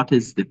out what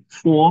is the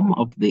form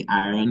of the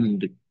iron,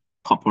 the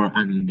copper,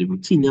 and the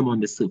ruthenium on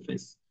the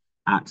surface.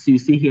 So you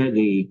see here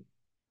the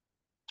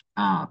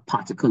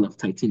particle of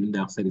titanium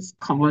dioxide is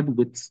covered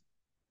with,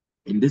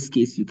 in this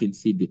case, you can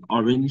see the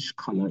orange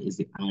color is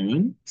the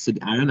iron. So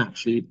the iron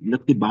actually,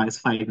 look, the bar is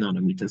 5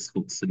 nanometers,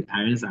 folks. So the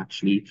iron is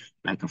actually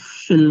like a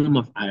film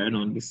of iron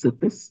on the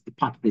surface. The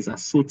particles are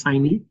so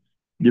tiny.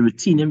 The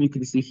ruthenium, you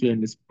can see here in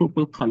this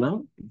purple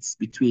color, it's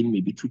between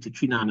maybe 2 to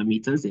 3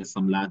 nanometers. There's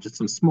some larger,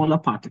 some smaller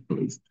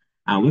particles.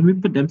 When we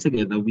put them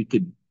together, we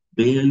could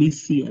barely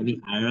see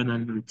any iron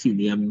and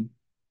ruthenium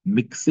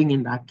mixing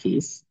in that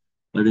case.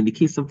 But in the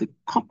case of the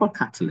copper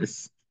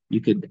catalyst,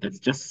 you could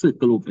just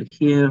circle over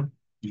here.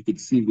 You can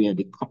see where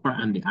the copper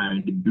and the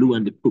iron, the blue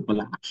and the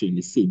purple are actually in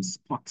the same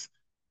spot.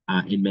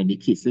 In many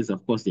cases,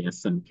 of course, there are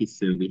some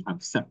cases where we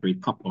have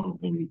separate copper or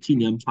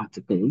ruthenium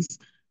particles.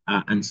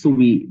 And so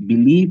we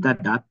believed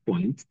at that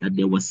point that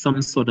there was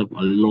some sort of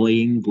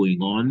alloying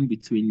going on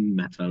between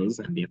metals,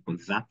 and therefore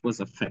that was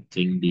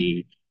affecting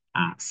the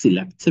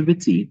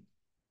selectivity.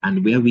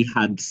 And where we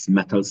had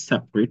metals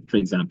separate, for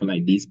example,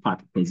 like these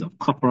particles of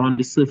copper on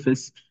the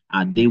surface,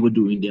 they were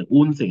doing their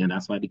own thing, and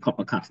that's why the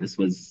copper catalyst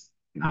was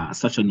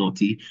such a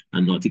naughty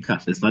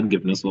catalyst, not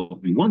giving us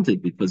what we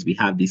wanted because we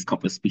have these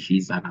copper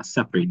species that are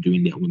separate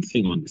doing their own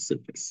thing on the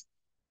surface.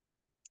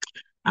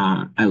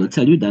 I will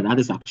tell you that that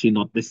is actually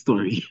not the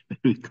story.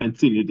 We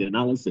continue the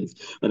analysis,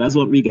 but that's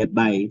what we get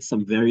by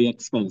some very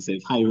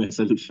expensive high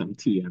resolution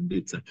TM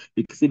data.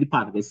 You can see the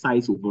particle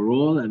size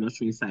overall. I'm not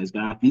showing size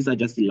graph. These are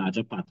just the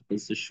larger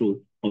particles to show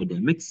how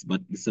they're mixed,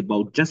 but it's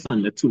about just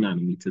under 2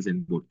 nanometers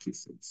in both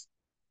cases.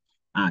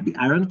 The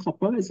iron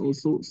copper is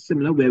also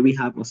similar, where we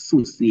have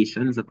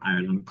associations of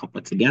iron and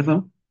copper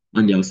together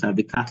on the outside of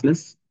the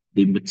catalyst.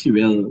 The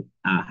material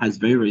has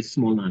very, very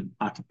small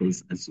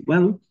nanoparticles as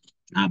well,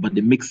 but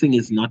the mixing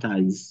is not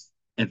as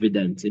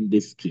evident in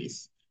this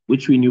case,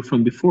 which we knew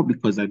from before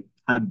because I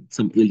had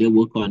some earlier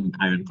work on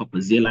iron copper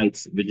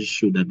zeolites, which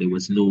showed that there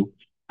was no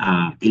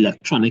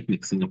electronic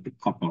mixing of the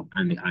copper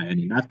and the iron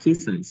in that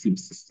case, and it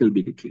seems to still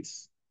be the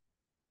case.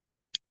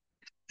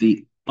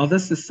 The other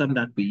system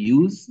that we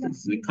use,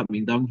 as we're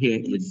coming down here,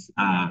 is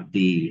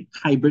the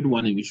hybrid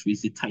one in which we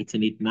use the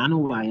titanate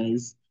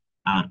nanowires.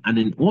 And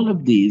in all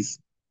of these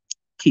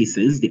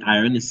cases, the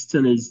iron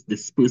still is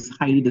dispersed,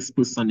 highly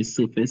dispersed on the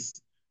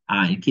surface.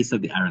 In case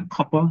of the iron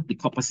copper, the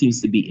copper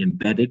seems to be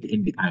embedded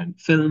in the iron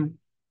film.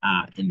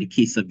 In the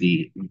case of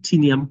the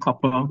ruthenium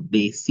copper,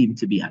 they seem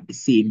to be at the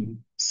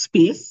same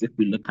space if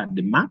we look at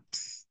the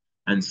maps.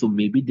 And so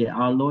maybe they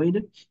are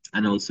alloyed.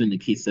 And also in the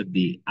case of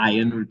the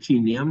iron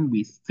ruthenium,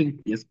 we think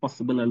there's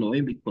possible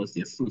alloy because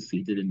they're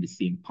associated in the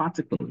same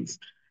particles.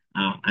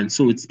 And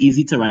so it's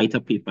easy to write a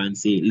paper and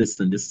say,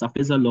 listen, this stuff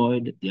is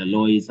alloyed. The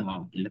alloys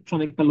are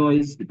electronic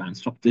alloys. The band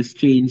structure is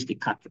changed. The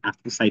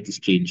active site is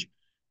changed.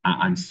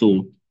 And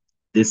so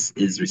this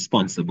is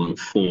responsible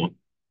for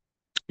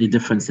the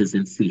differences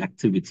in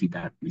selectivity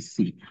that we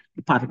see.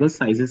 The particle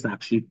size is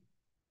actually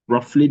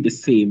roughly the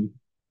same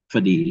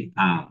for the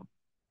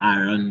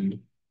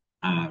iron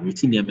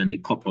ruthenium and the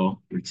copper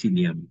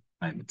ruthenium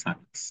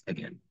bimetallics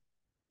again.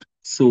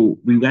 So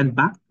we went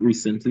back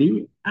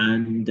recently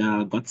and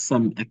got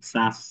some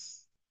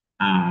exas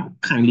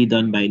kindly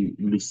done by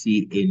Lucy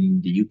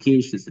in the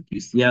UK. She's at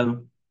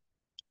UCL,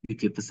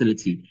 UK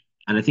facility.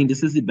 And I think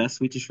this is the best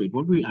way to show it.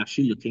 What we're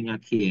actually looking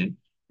at here,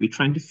 we're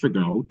trying to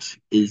figure out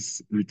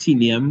is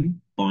ruthenium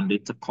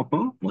bonded to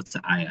copper or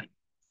to iron.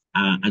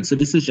 And so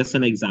this is just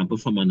an example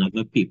from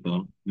another paper.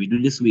 We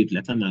do this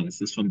wavelet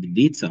analysis from the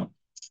data.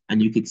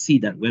 And you can see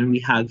that when we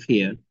have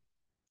here,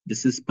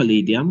 this is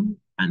palladium,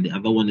 and the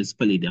other one is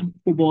palladium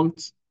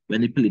cobalt.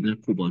 When the palladium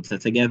and cobalt are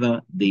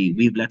together, the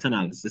wavelet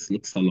analysis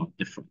looks a lot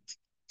different.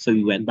 So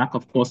we went back,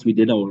 of course, we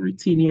did our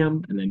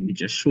ruthenium, and then we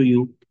just show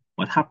you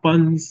what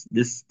happens.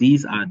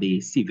 These are the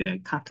severe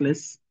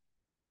catalysts.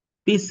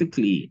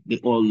 Basically, they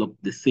all look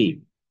the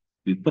same.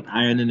 We put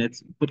iron in it,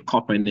 we put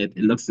copper in it,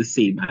 it looks the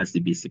same as the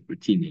basic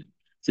ruthenium.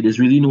 So there's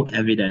really no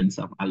evidence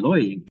of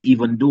alloying,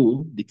 even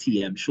though the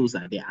TM shows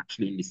that they're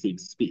actually in the same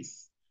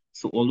space.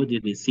 So although they're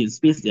in the same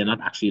space, they're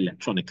not actually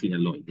electronically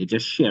alloyed. They're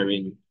just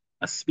sharing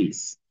a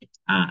space.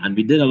 And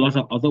we did a lot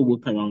of other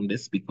work around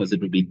this because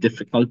it would be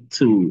difficult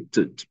to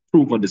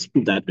prove or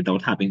disprove that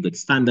without having good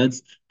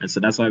standards. And so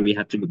that's why we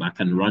had to go back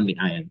and run the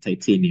iron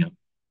titanium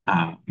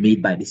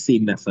made by the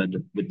same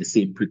method with the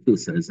same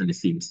precursors and the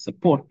same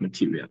support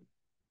material.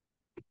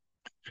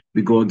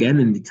 We go again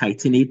in the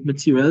titanate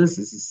materials.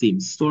 It's the same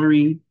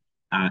story.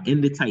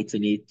 In the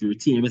titanate, the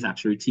ruthenium is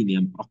actually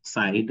ruthenium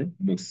oxide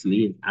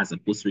mostly, as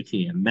opposed to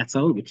ruthenium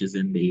metal, which is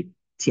in the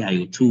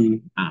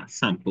TiO2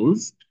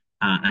 samples.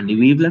 And the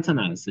wavelet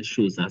analysis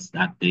shows us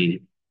that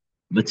the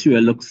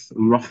material looks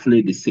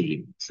roughly the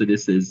same. So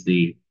this is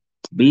the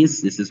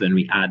base. This is when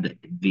we add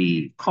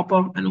the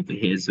copper, and over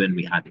here is when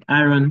we add the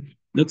iron.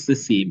 Looks the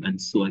same,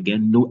 and so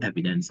again, no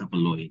evidence of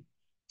alloying.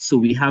 So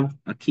we have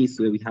a case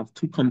where we have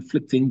two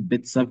conflicting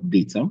bits of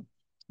data.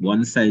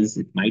 One says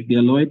it might be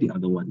alloyed, the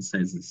other one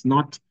says it's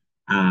not.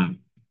 Uh,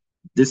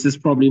 this is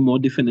probably more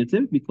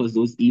definitive because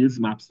those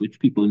yields maps, which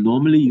people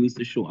normally use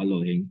to show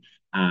alloying,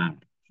 uh,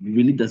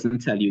 really doesn't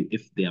tell you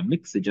if they are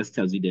mixed. It just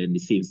tells you they're in the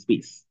same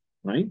space,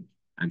 right?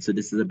 And so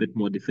this is a bit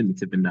more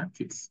definitive in that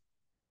case.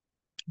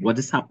 What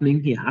is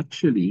happening here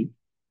actually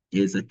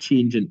is a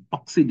change in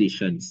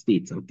oxidation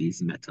state of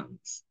these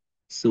metals.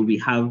 So we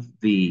have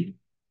the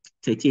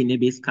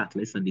titanium-based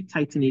catalyst and the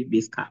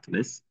titanate-based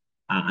catalyst.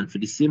 And for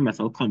the same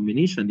metal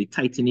combination, the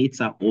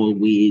titanates are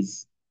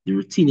always, the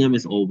ruthenium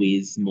is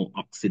always more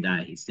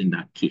oxidized in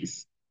that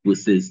case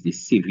versus the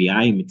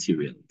CVI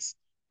materials,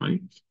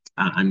 right?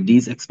 And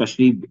these,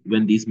 especially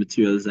when these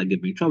materials are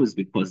giving troubles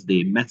because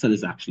the metal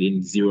is actually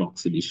in zero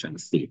oxidation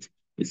state.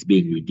 It's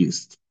being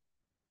reduced.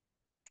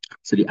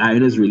 So the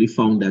iron is really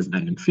found as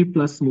iron 3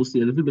 plus,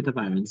 mostly a little bit of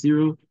iron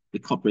 0. The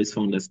copper is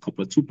found as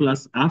copper 2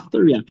 plus.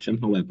 After reaction,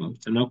 however,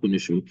 which I'm not going to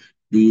show,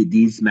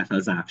 these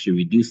metals are actually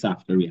reduced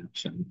after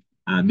reaction,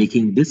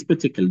 making these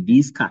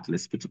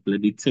catalysts,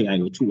 particularly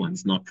TiO2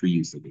 ones, not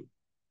reusable.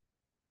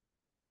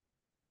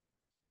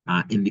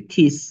 In the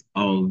case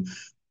of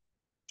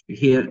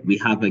here, we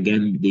have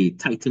again the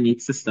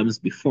titanate systems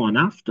before and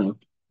after.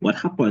 What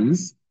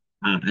happens,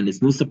 and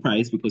it's no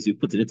surprise because you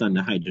put it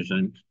under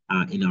hydrogen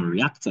in a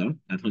reactor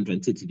at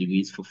 130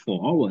 degrees for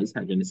 4 hours,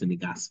 hydrogen is in the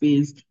gas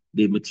phase,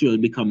 the material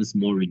becomes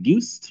more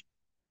reduced,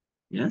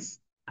 yes?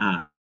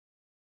 Iron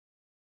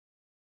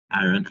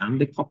and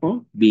the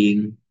copper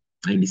being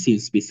in the same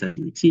space as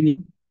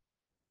ruthenium.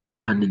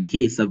 And in the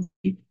case of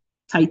the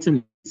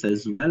titanate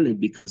as well, it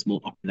becomes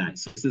more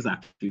oxidized. So this is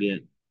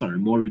actually,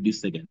 more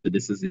reduced again. So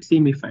this is the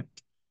same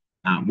effect.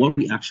 What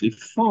we actually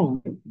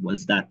found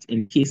was that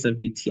in case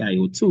of the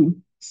TiO2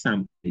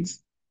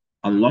 samples,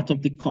 a lot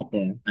of the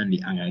copper and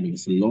the iron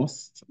was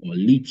lost or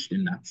leached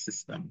in that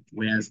system,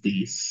 whereas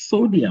the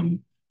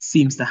sodium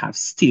seems to have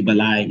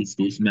stabilized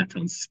those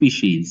metal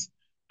species,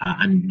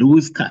 and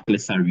those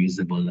catalysts are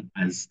usable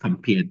as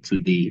compared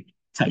to the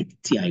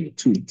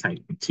TiO2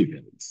 type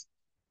materials.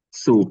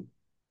 So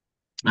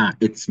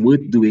it's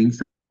worth doing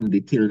some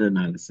detailed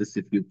analysis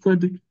if you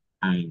could,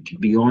 and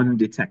beyond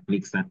the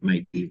techniques that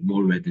might be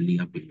more readily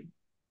available.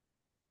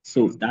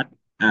 So that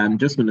I'm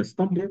just going to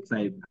stop there because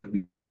I have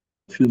a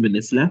few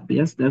minutes left.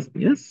 Yes.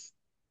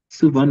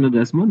 Suvan or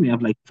Desmond, we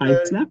have like 5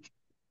 minutes left.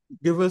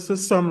 Give us a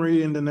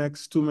summary in the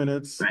next 2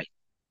 minutes. Right.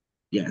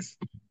 Yes.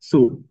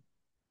 So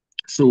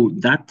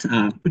that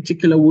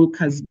particular work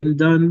has been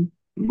done.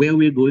 Where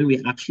we're going,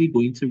 we're actually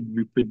going to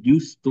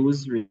reproduce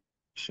those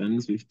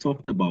reactions we've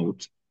talked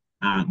about,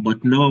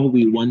 but now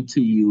we want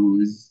to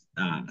use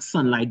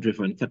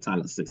sunlight-driven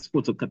catalysis,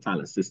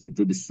 photocatalysis to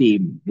do the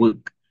same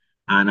work.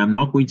 And I'm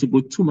not going to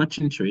go too much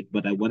into it,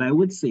 but what I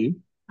would say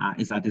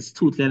is that it's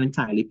totally and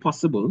entirely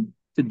possible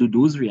to do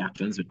those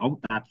reactions without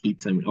that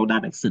heat and without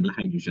that external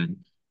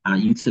hydrogen,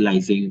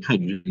 utilizing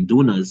hydrogen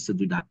donors to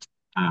do that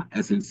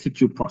as in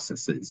situ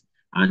processes.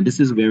 And this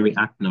is where we're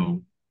at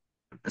now,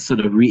 sort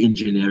of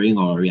re-engineering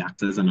our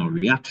reactors and our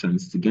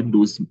reactions to get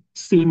those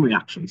same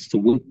reactions to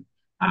work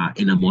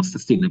in a more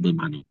sustainable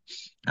manner.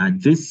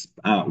 And this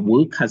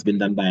work has been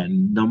done by a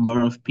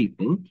number of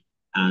people,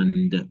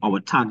 and our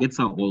targets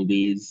are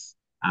always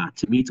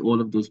to meet all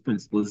of those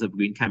principles of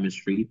green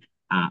chemistry,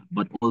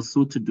 but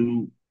also to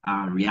do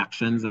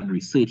reactions and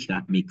research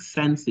that makes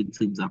sense in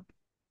terms of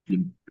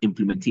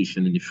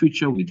implementation in the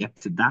future. We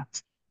get to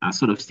that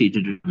sort of stage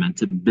of development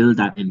to build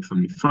that in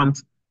from the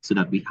front so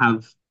that we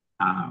have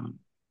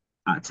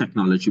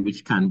technology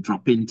which can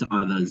drop into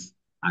others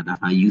that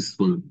are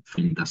useful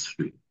for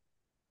industry.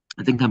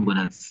 I think I'm going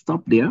to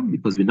stop there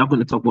because we're not going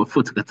to talk about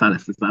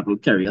photocatalysis. That will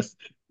carry us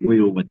way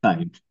over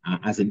time,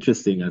 as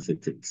interesting as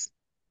it is.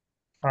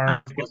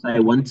 Of course, I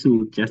want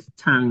to just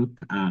thank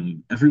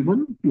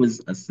everyone who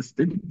has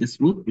assisted in this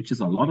work, which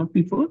is a lot of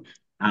people.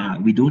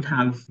 We don't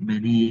have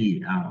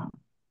many,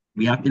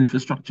 we have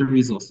infrastructure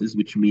resources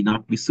which may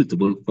not be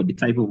suitable for the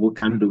type of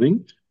work I'm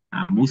doing.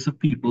 Most of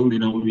people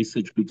in our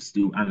research groups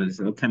do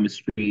analytical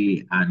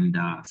chemistry and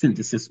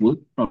synthesis work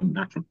from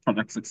natural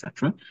products,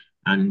 etc.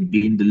 And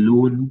being the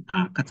lone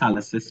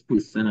catalysis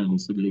person and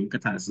also the lone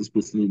catalysis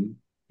person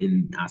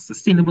in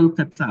sustainable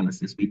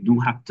catalysis, we do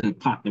have to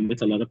partner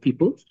with a lot of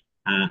people.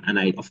 And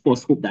I, of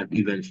course, hope that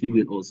eventually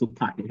we'll also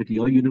partner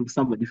with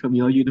somebody from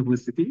your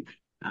university,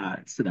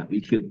 so that we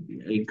could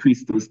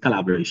increase those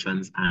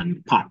collaborations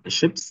and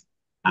partnerships,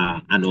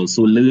 and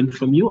also learn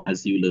from you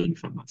as you learn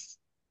from us.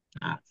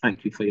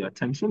 Thank you for your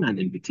attention and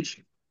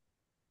invitation.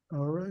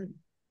 All right.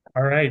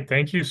 All right.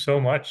 Thank you so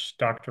much,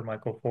 Dr.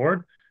 Michael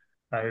Forde.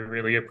 I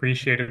really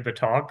appreciated the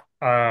talk.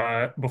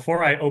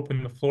 Before I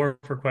open the floor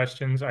for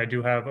questions, I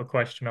do have a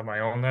question of my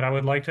own that I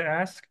would like to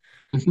ask.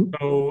 Mhm.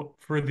 So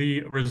for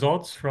the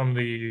results from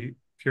the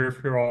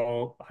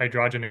furfural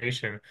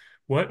hydrogenation.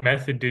 What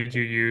method did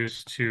you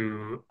use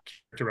to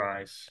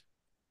characterize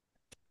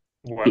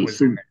what Okay,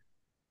 was in so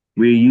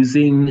we're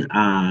using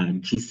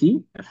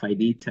GC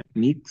FID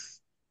techniques.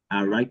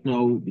 Right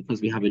now,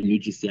 because we have a new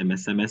GCM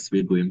SMS,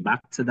 we're going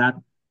back to that.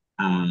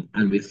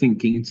 And we're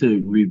thinking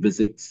to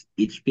revisit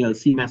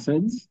HPLC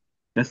methods,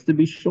 just to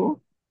be sure,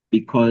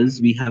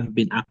 because we have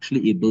been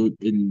actually able,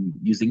 in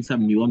using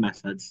some newer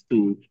methods,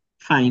 to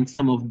find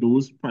some of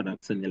those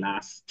products in the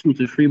last 2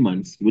 to 3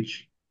 months,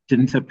 which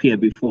didn't appear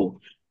before,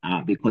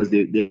 because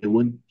they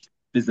weren't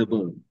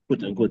visible,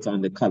 quote unquote,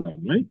 on the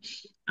column, right?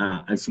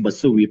 But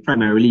so we're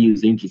primarily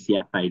using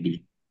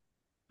GCFID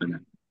for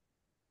that,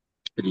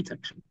 for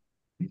detection.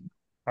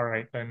 All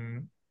right,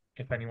 then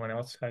if anyone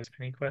else has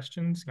any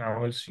questions,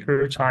 now is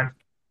your time.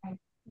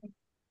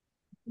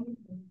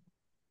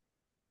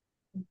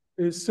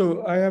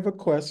 So I have a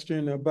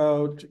question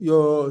about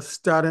your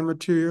starting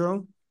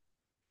material.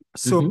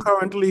 So Mhm.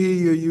 currently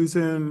you're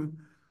using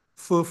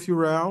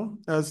furfural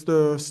as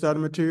the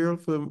starting material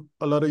for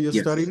a lot of your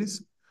Yes.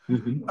 studies.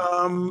 Mhm.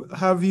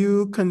 Have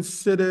you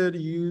considered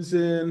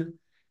using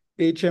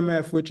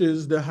HMF, which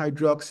is the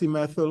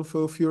hydroxymethyl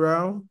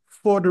furfural,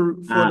 for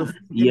the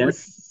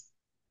Yes.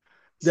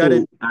 that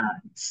it So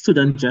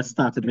student just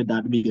started with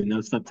that beginning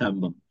of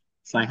September.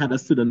 So I had a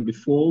student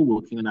before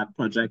working on that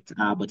project,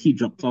 but he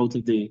dropped out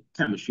of the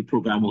chemistry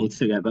program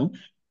altogether.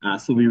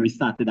 So we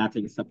restarted that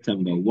in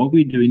September. What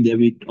we're doing there,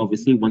 we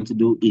obviously want to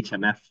do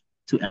HMF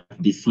to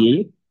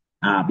FDCA,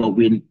 but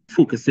we're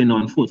focusing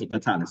on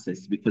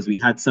photocatalysis because we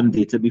had some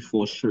data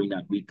before showing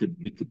that we could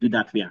do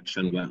that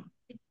reaction well.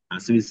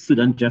 So his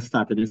student just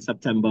started in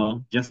September.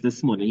 Just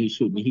this morning, he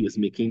showed me he was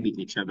making the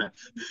HMF.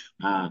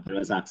 I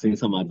was asking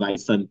some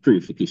advice on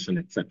purification,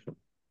 etc.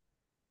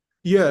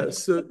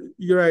 Yes, so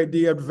you're right.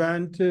 The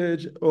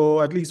advantage,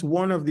 or at least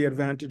one of the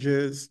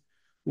advantages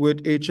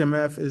with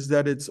HMF is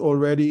that it's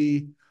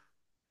already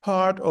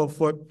part of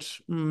what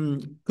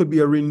could be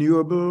a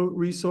renewable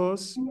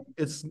resource.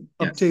 It's Yes.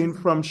 obtained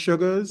from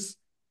sugars,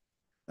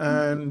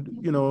 and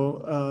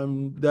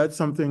that's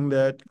something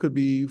that could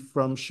be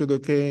from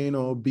sugarcane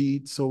or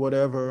beets or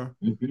whatever,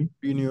 Hmm. Very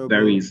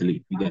renewable.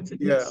 easily, you get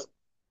it. Yeah. Yes.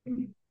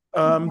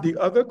 The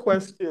other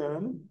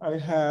question I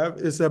have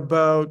is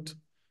about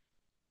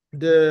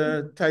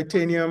the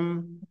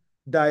titanium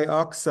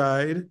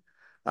dioxide.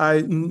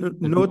 I Hmm.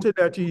 noted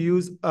that you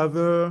use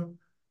other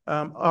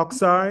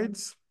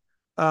oxides,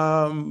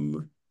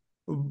 um,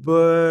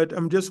 but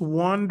I'm just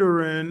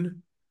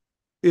wondering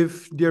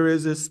if there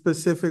is a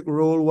specific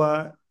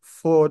role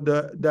for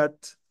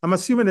that. I'm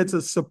assuming it's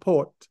a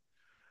support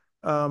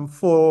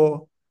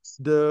for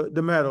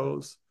the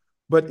metals,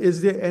 but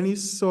is there any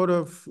sort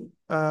of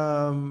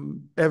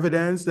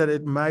evidence that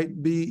it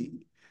might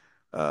be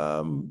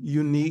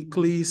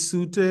uniquely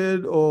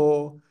suited,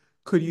 or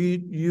could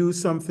you use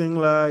something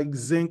like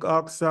zinc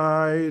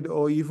oxide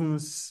or even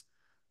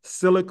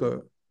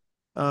silicon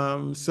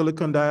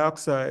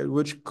dioxide,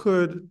 which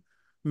could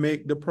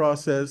make the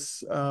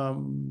process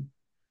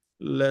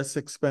less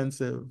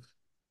expensive?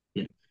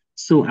 Yeah.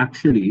 So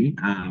actually,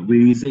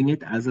 we're using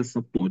it as a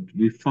support.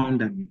 We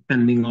found that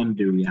depending on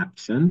the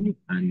reaction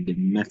and the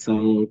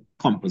metal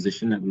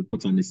composition that we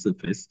put on the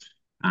surface,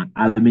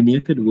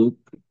 aluminum could work,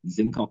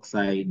 zinc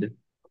oxide,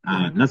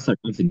 Okay. not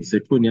certain things,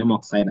 zirconium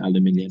oxide,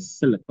 aluminum,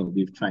 silica,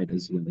 we've tried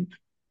as well.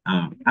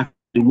 After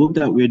the work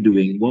that we're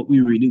doing, what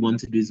we really want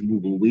to do is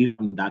move away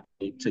from that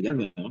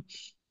together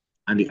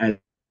and the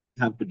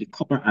have with the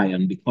copper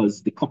ion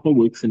because the copper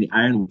works and the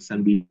iron works,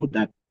 and we know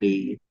that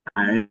the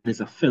iron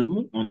is a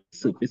film on the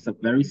surface of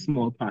very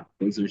small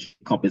particles which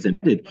copper is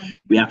embedded.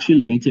 We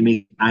actually need to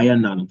make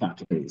iron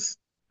nanoparticles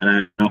and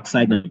iron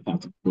oxide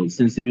nanoparticles.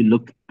 Since if you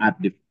look at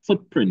the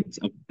footprint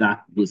of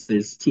that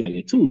versus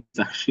TiO2, it's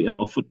actually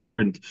a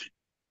footprint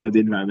of the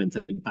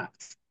environmental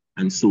impacts.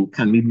 And so,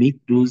 can we make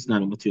those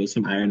nanomaterials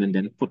from iron and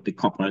then put the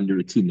copper and the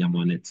ruthenium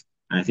on it?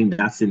 And I think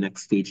that's the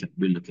next stage that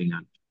we're looking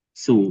at.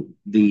 So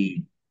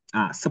the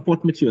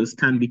support materials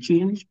can be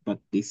changed, but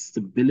the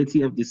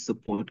stability of this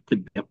support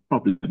could be a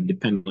problem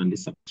depending on the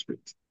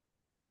substrate.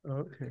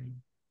 Okay.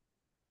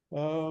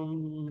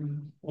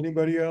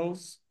 Anybody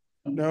else?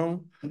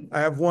 No? I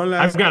have one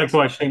I've last got a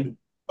question. question.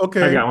 I've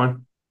Okay. got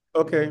one.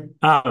 Okay.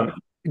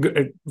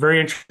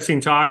 Very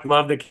interesting talk.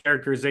 Love the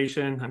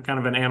characterization. I'm kind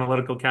of an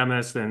analytical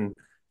chemist, and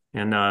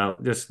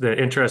just the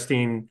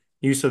interesting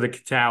use of the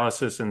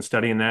catalysis and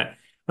studying that.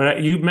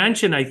 But you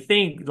mentioned, I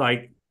think,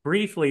 like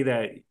briefly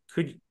that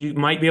you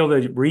might be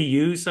able to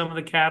reuse some of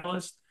the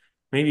catalyst.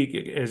 Maybe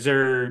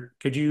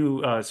could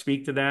you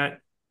speak to that?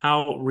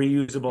 How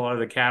reusable are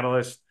the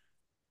catalysts?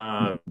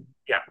 Uh,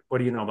 yeah, what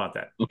do you know about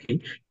that?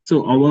 Okay,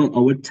 so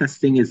our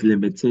testing is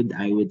limited,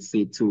 I would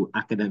say, to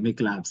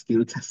academic lab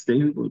scale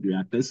testing for the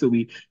reactors. So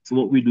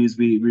what we do is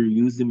we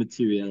reuse the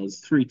materials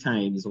 3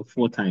 times or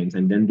 4 times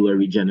and then do a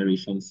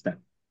regeneration step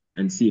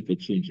and see if it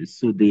changes.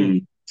 So Hmm.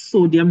 the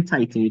sodium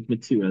titanate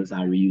materials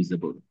are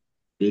reusable.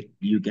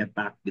 You get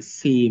back the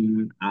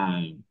same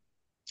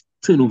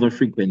turnover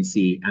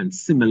frequency and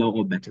similar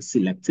or better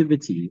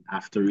selectivity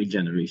after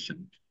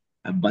regeneration.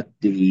 but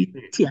the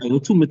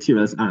TiO2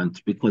 materials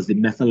aren't because the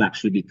metal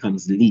actually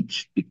becomes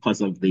leached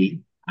because of the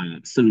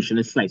solution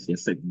is slightly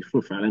acidic, the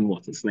profile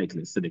water is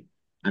slightly acidic,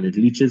 and it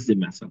leaches the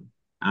metal.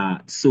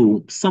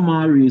 So some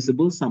are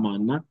reusable, some are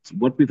not.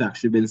 What we've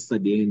actually been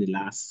studying in the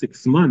last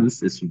 6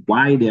 months is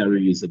why they are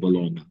reusable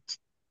or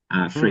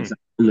not. For Hmm. example,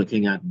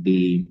 looking at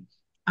the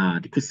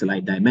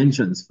crystallite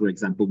dimensions, for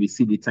example, we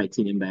see the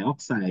titanium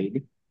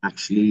dioxide,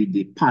 actually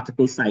the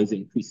particle size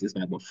increases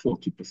by about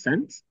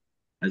 40%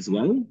 as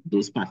well,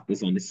 those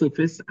particles on the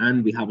surface,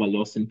 and we have a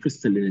loss in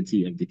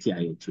crystallinity of the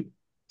TiO2.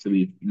 So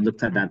we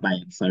looked at that by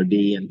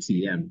XRD and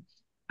TM.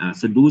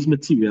 So those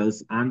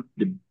materials aren't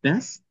the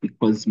best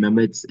because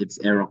remember it's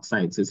air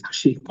oxide, so it's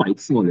actually quite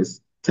small. It's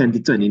 10 to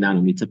 20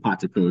 nanometer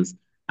particles.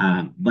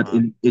 But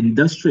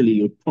industrially,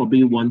 you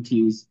probably want to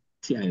use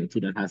TiO2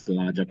 that has a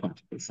larger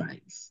particle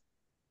size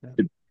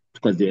Yeah.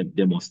 because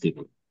they're more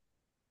stable.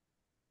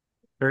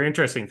 Very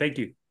interesting. Thank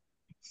you.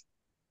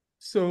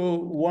 So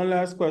one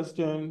last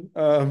question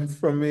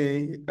from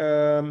me.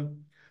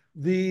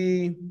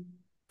 The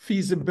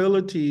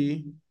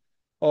feasibility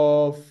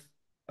of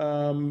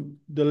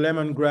the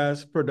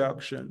lemongrass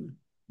production,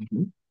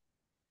 Mhm.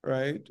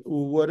 right?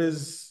 What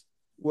is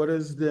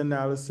the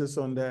analysis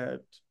on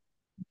that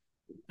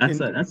That's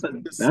in a that's a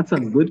this, that's a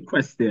in good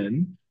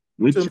question,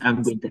 which terms I'm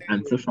of going to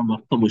answer scale? from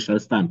a commercial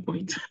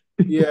standpoint.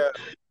 Yeah.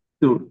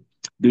 So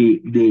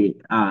the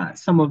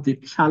some of the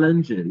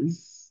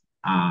challenges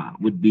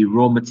would be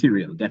raw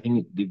material,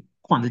 getting the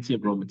quantity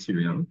of raw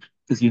material,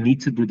 because you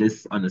need to do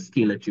this on a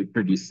scale that you're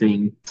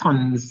producing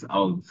tons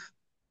of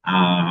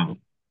uh,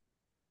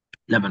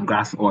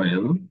 lemongrass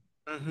oil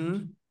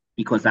Mm-hmm.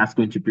 because that's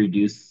going to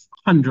produce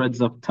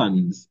hundreds of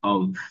tons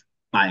of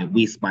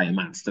waste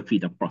biomass to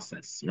feed a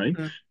process, right?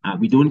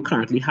 We don't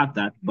currently have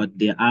that, but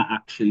there are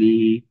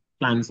actually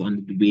plans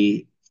on the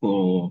way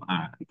for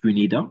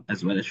Grenada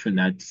as well as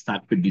Trinidad to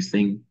start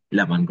producing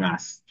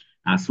lemongrass.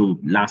 So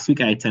last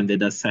week I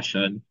attended a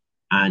session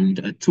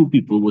and two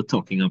people were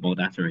talking about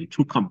that, right?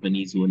 Two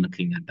companies were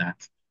looking at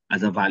that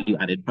as a value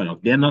added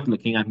product. They're not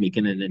looking at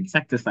making an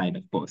insecticide,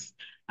 of course.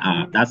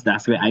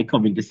 That's where I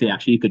come in to say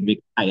actually you could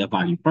make higher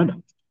value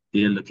product.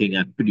 They're looking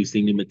at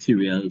producing the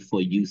material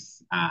for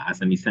use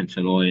as an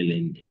essential oil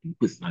in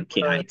personal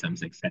care Right,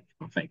 items, etc.,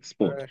 for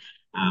export.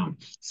 right.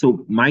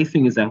 So my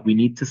thing is that we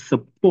need to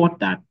support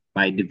that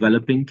by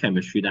developing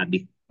chemistry that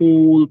the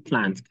whole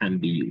plant can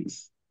be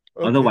used.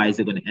 Okay. Otherwise,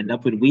 they're going to end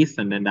up with waste,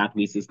 and then that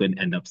waste is going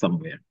to end up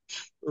somewhere.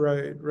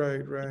 Right,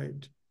 right,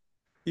 right.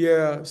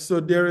 Yeah.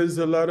 So there is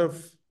a lot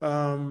of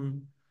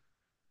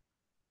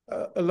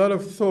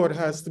thought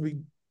has to be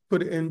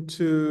put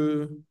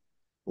into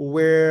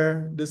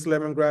where this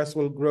lemongrass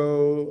will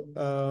grow,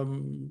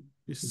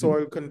 the Mhm.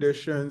 soil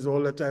conditions,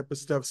 all that type of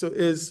stuff. So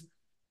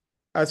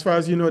as far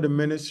as you know, the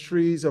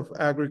ministries of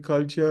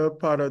agriculture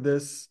part of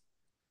this,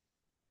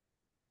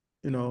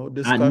 And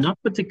discussion? not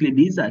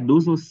particularly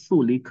those are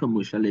solely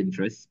commercial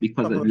interests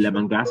because the Commercial.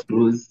 lemongrass Okay.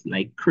 grows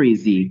like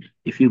crazy.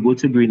 If you go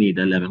to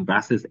Grenada,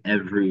 lemongrass is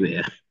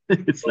everywhere.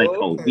 It's like a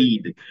Okay.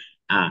 weed.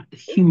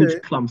 Huge Okay.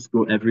 clumps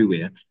grow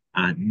everywhere.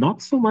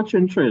 Not so much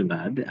in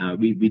Trinidad.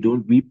 We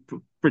don't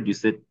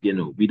produce it,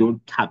 we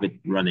don't have it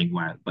running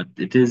wild, but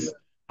it is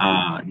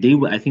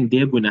I think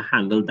they're going to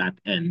handle that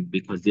end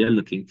because they're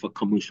looking for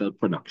commercial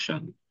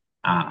production.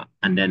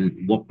 And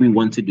then what we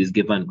want to do is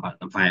give a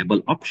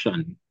viable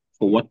option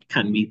for what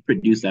can we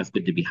produce that's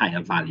going to be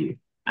higher value.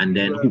 And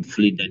then Right.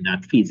 hopefully then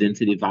that feeds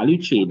into the value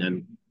chain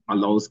and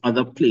allows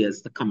other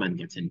players to come and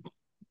get involved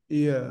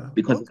Yeah.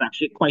 because it's Okay.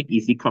 actually quite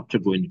easy crop to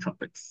grow in the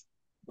tropics.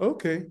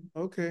 Okay.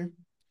 Okay.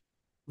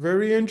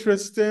 Very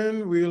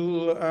interesting.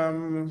 We'll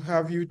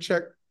have you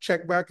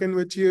check back in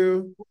with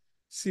you,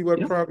 see what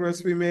Yeah.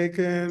 progress we're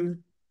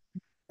making,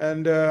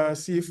 and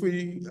see if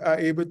we are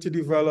able to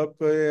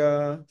develop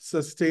a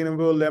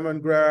sustainable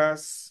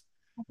lemongrass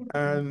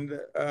and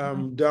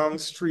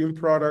downstream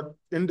product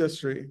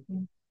industry.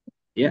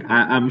 Yeah,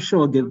 I'm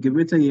sure. Give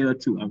it a year or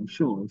two. I'm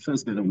sure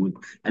it's gonna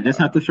work. I just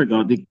have to figure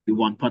out the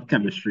one pot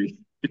chemistry,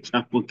 which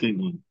I'm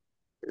working on.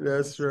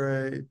 That's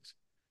right.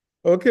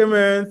 Okay,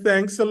 man.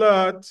 Thanks a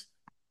lot.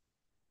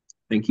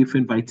 Thank you for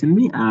inviting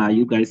me.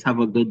 You guys have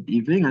a good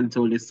evening, and to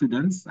all the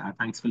students,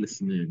 thanks for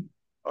listening.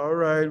 All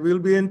right. We'll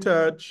be in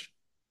touch.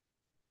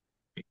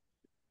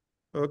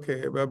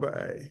 Okay.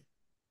 Bye-bye.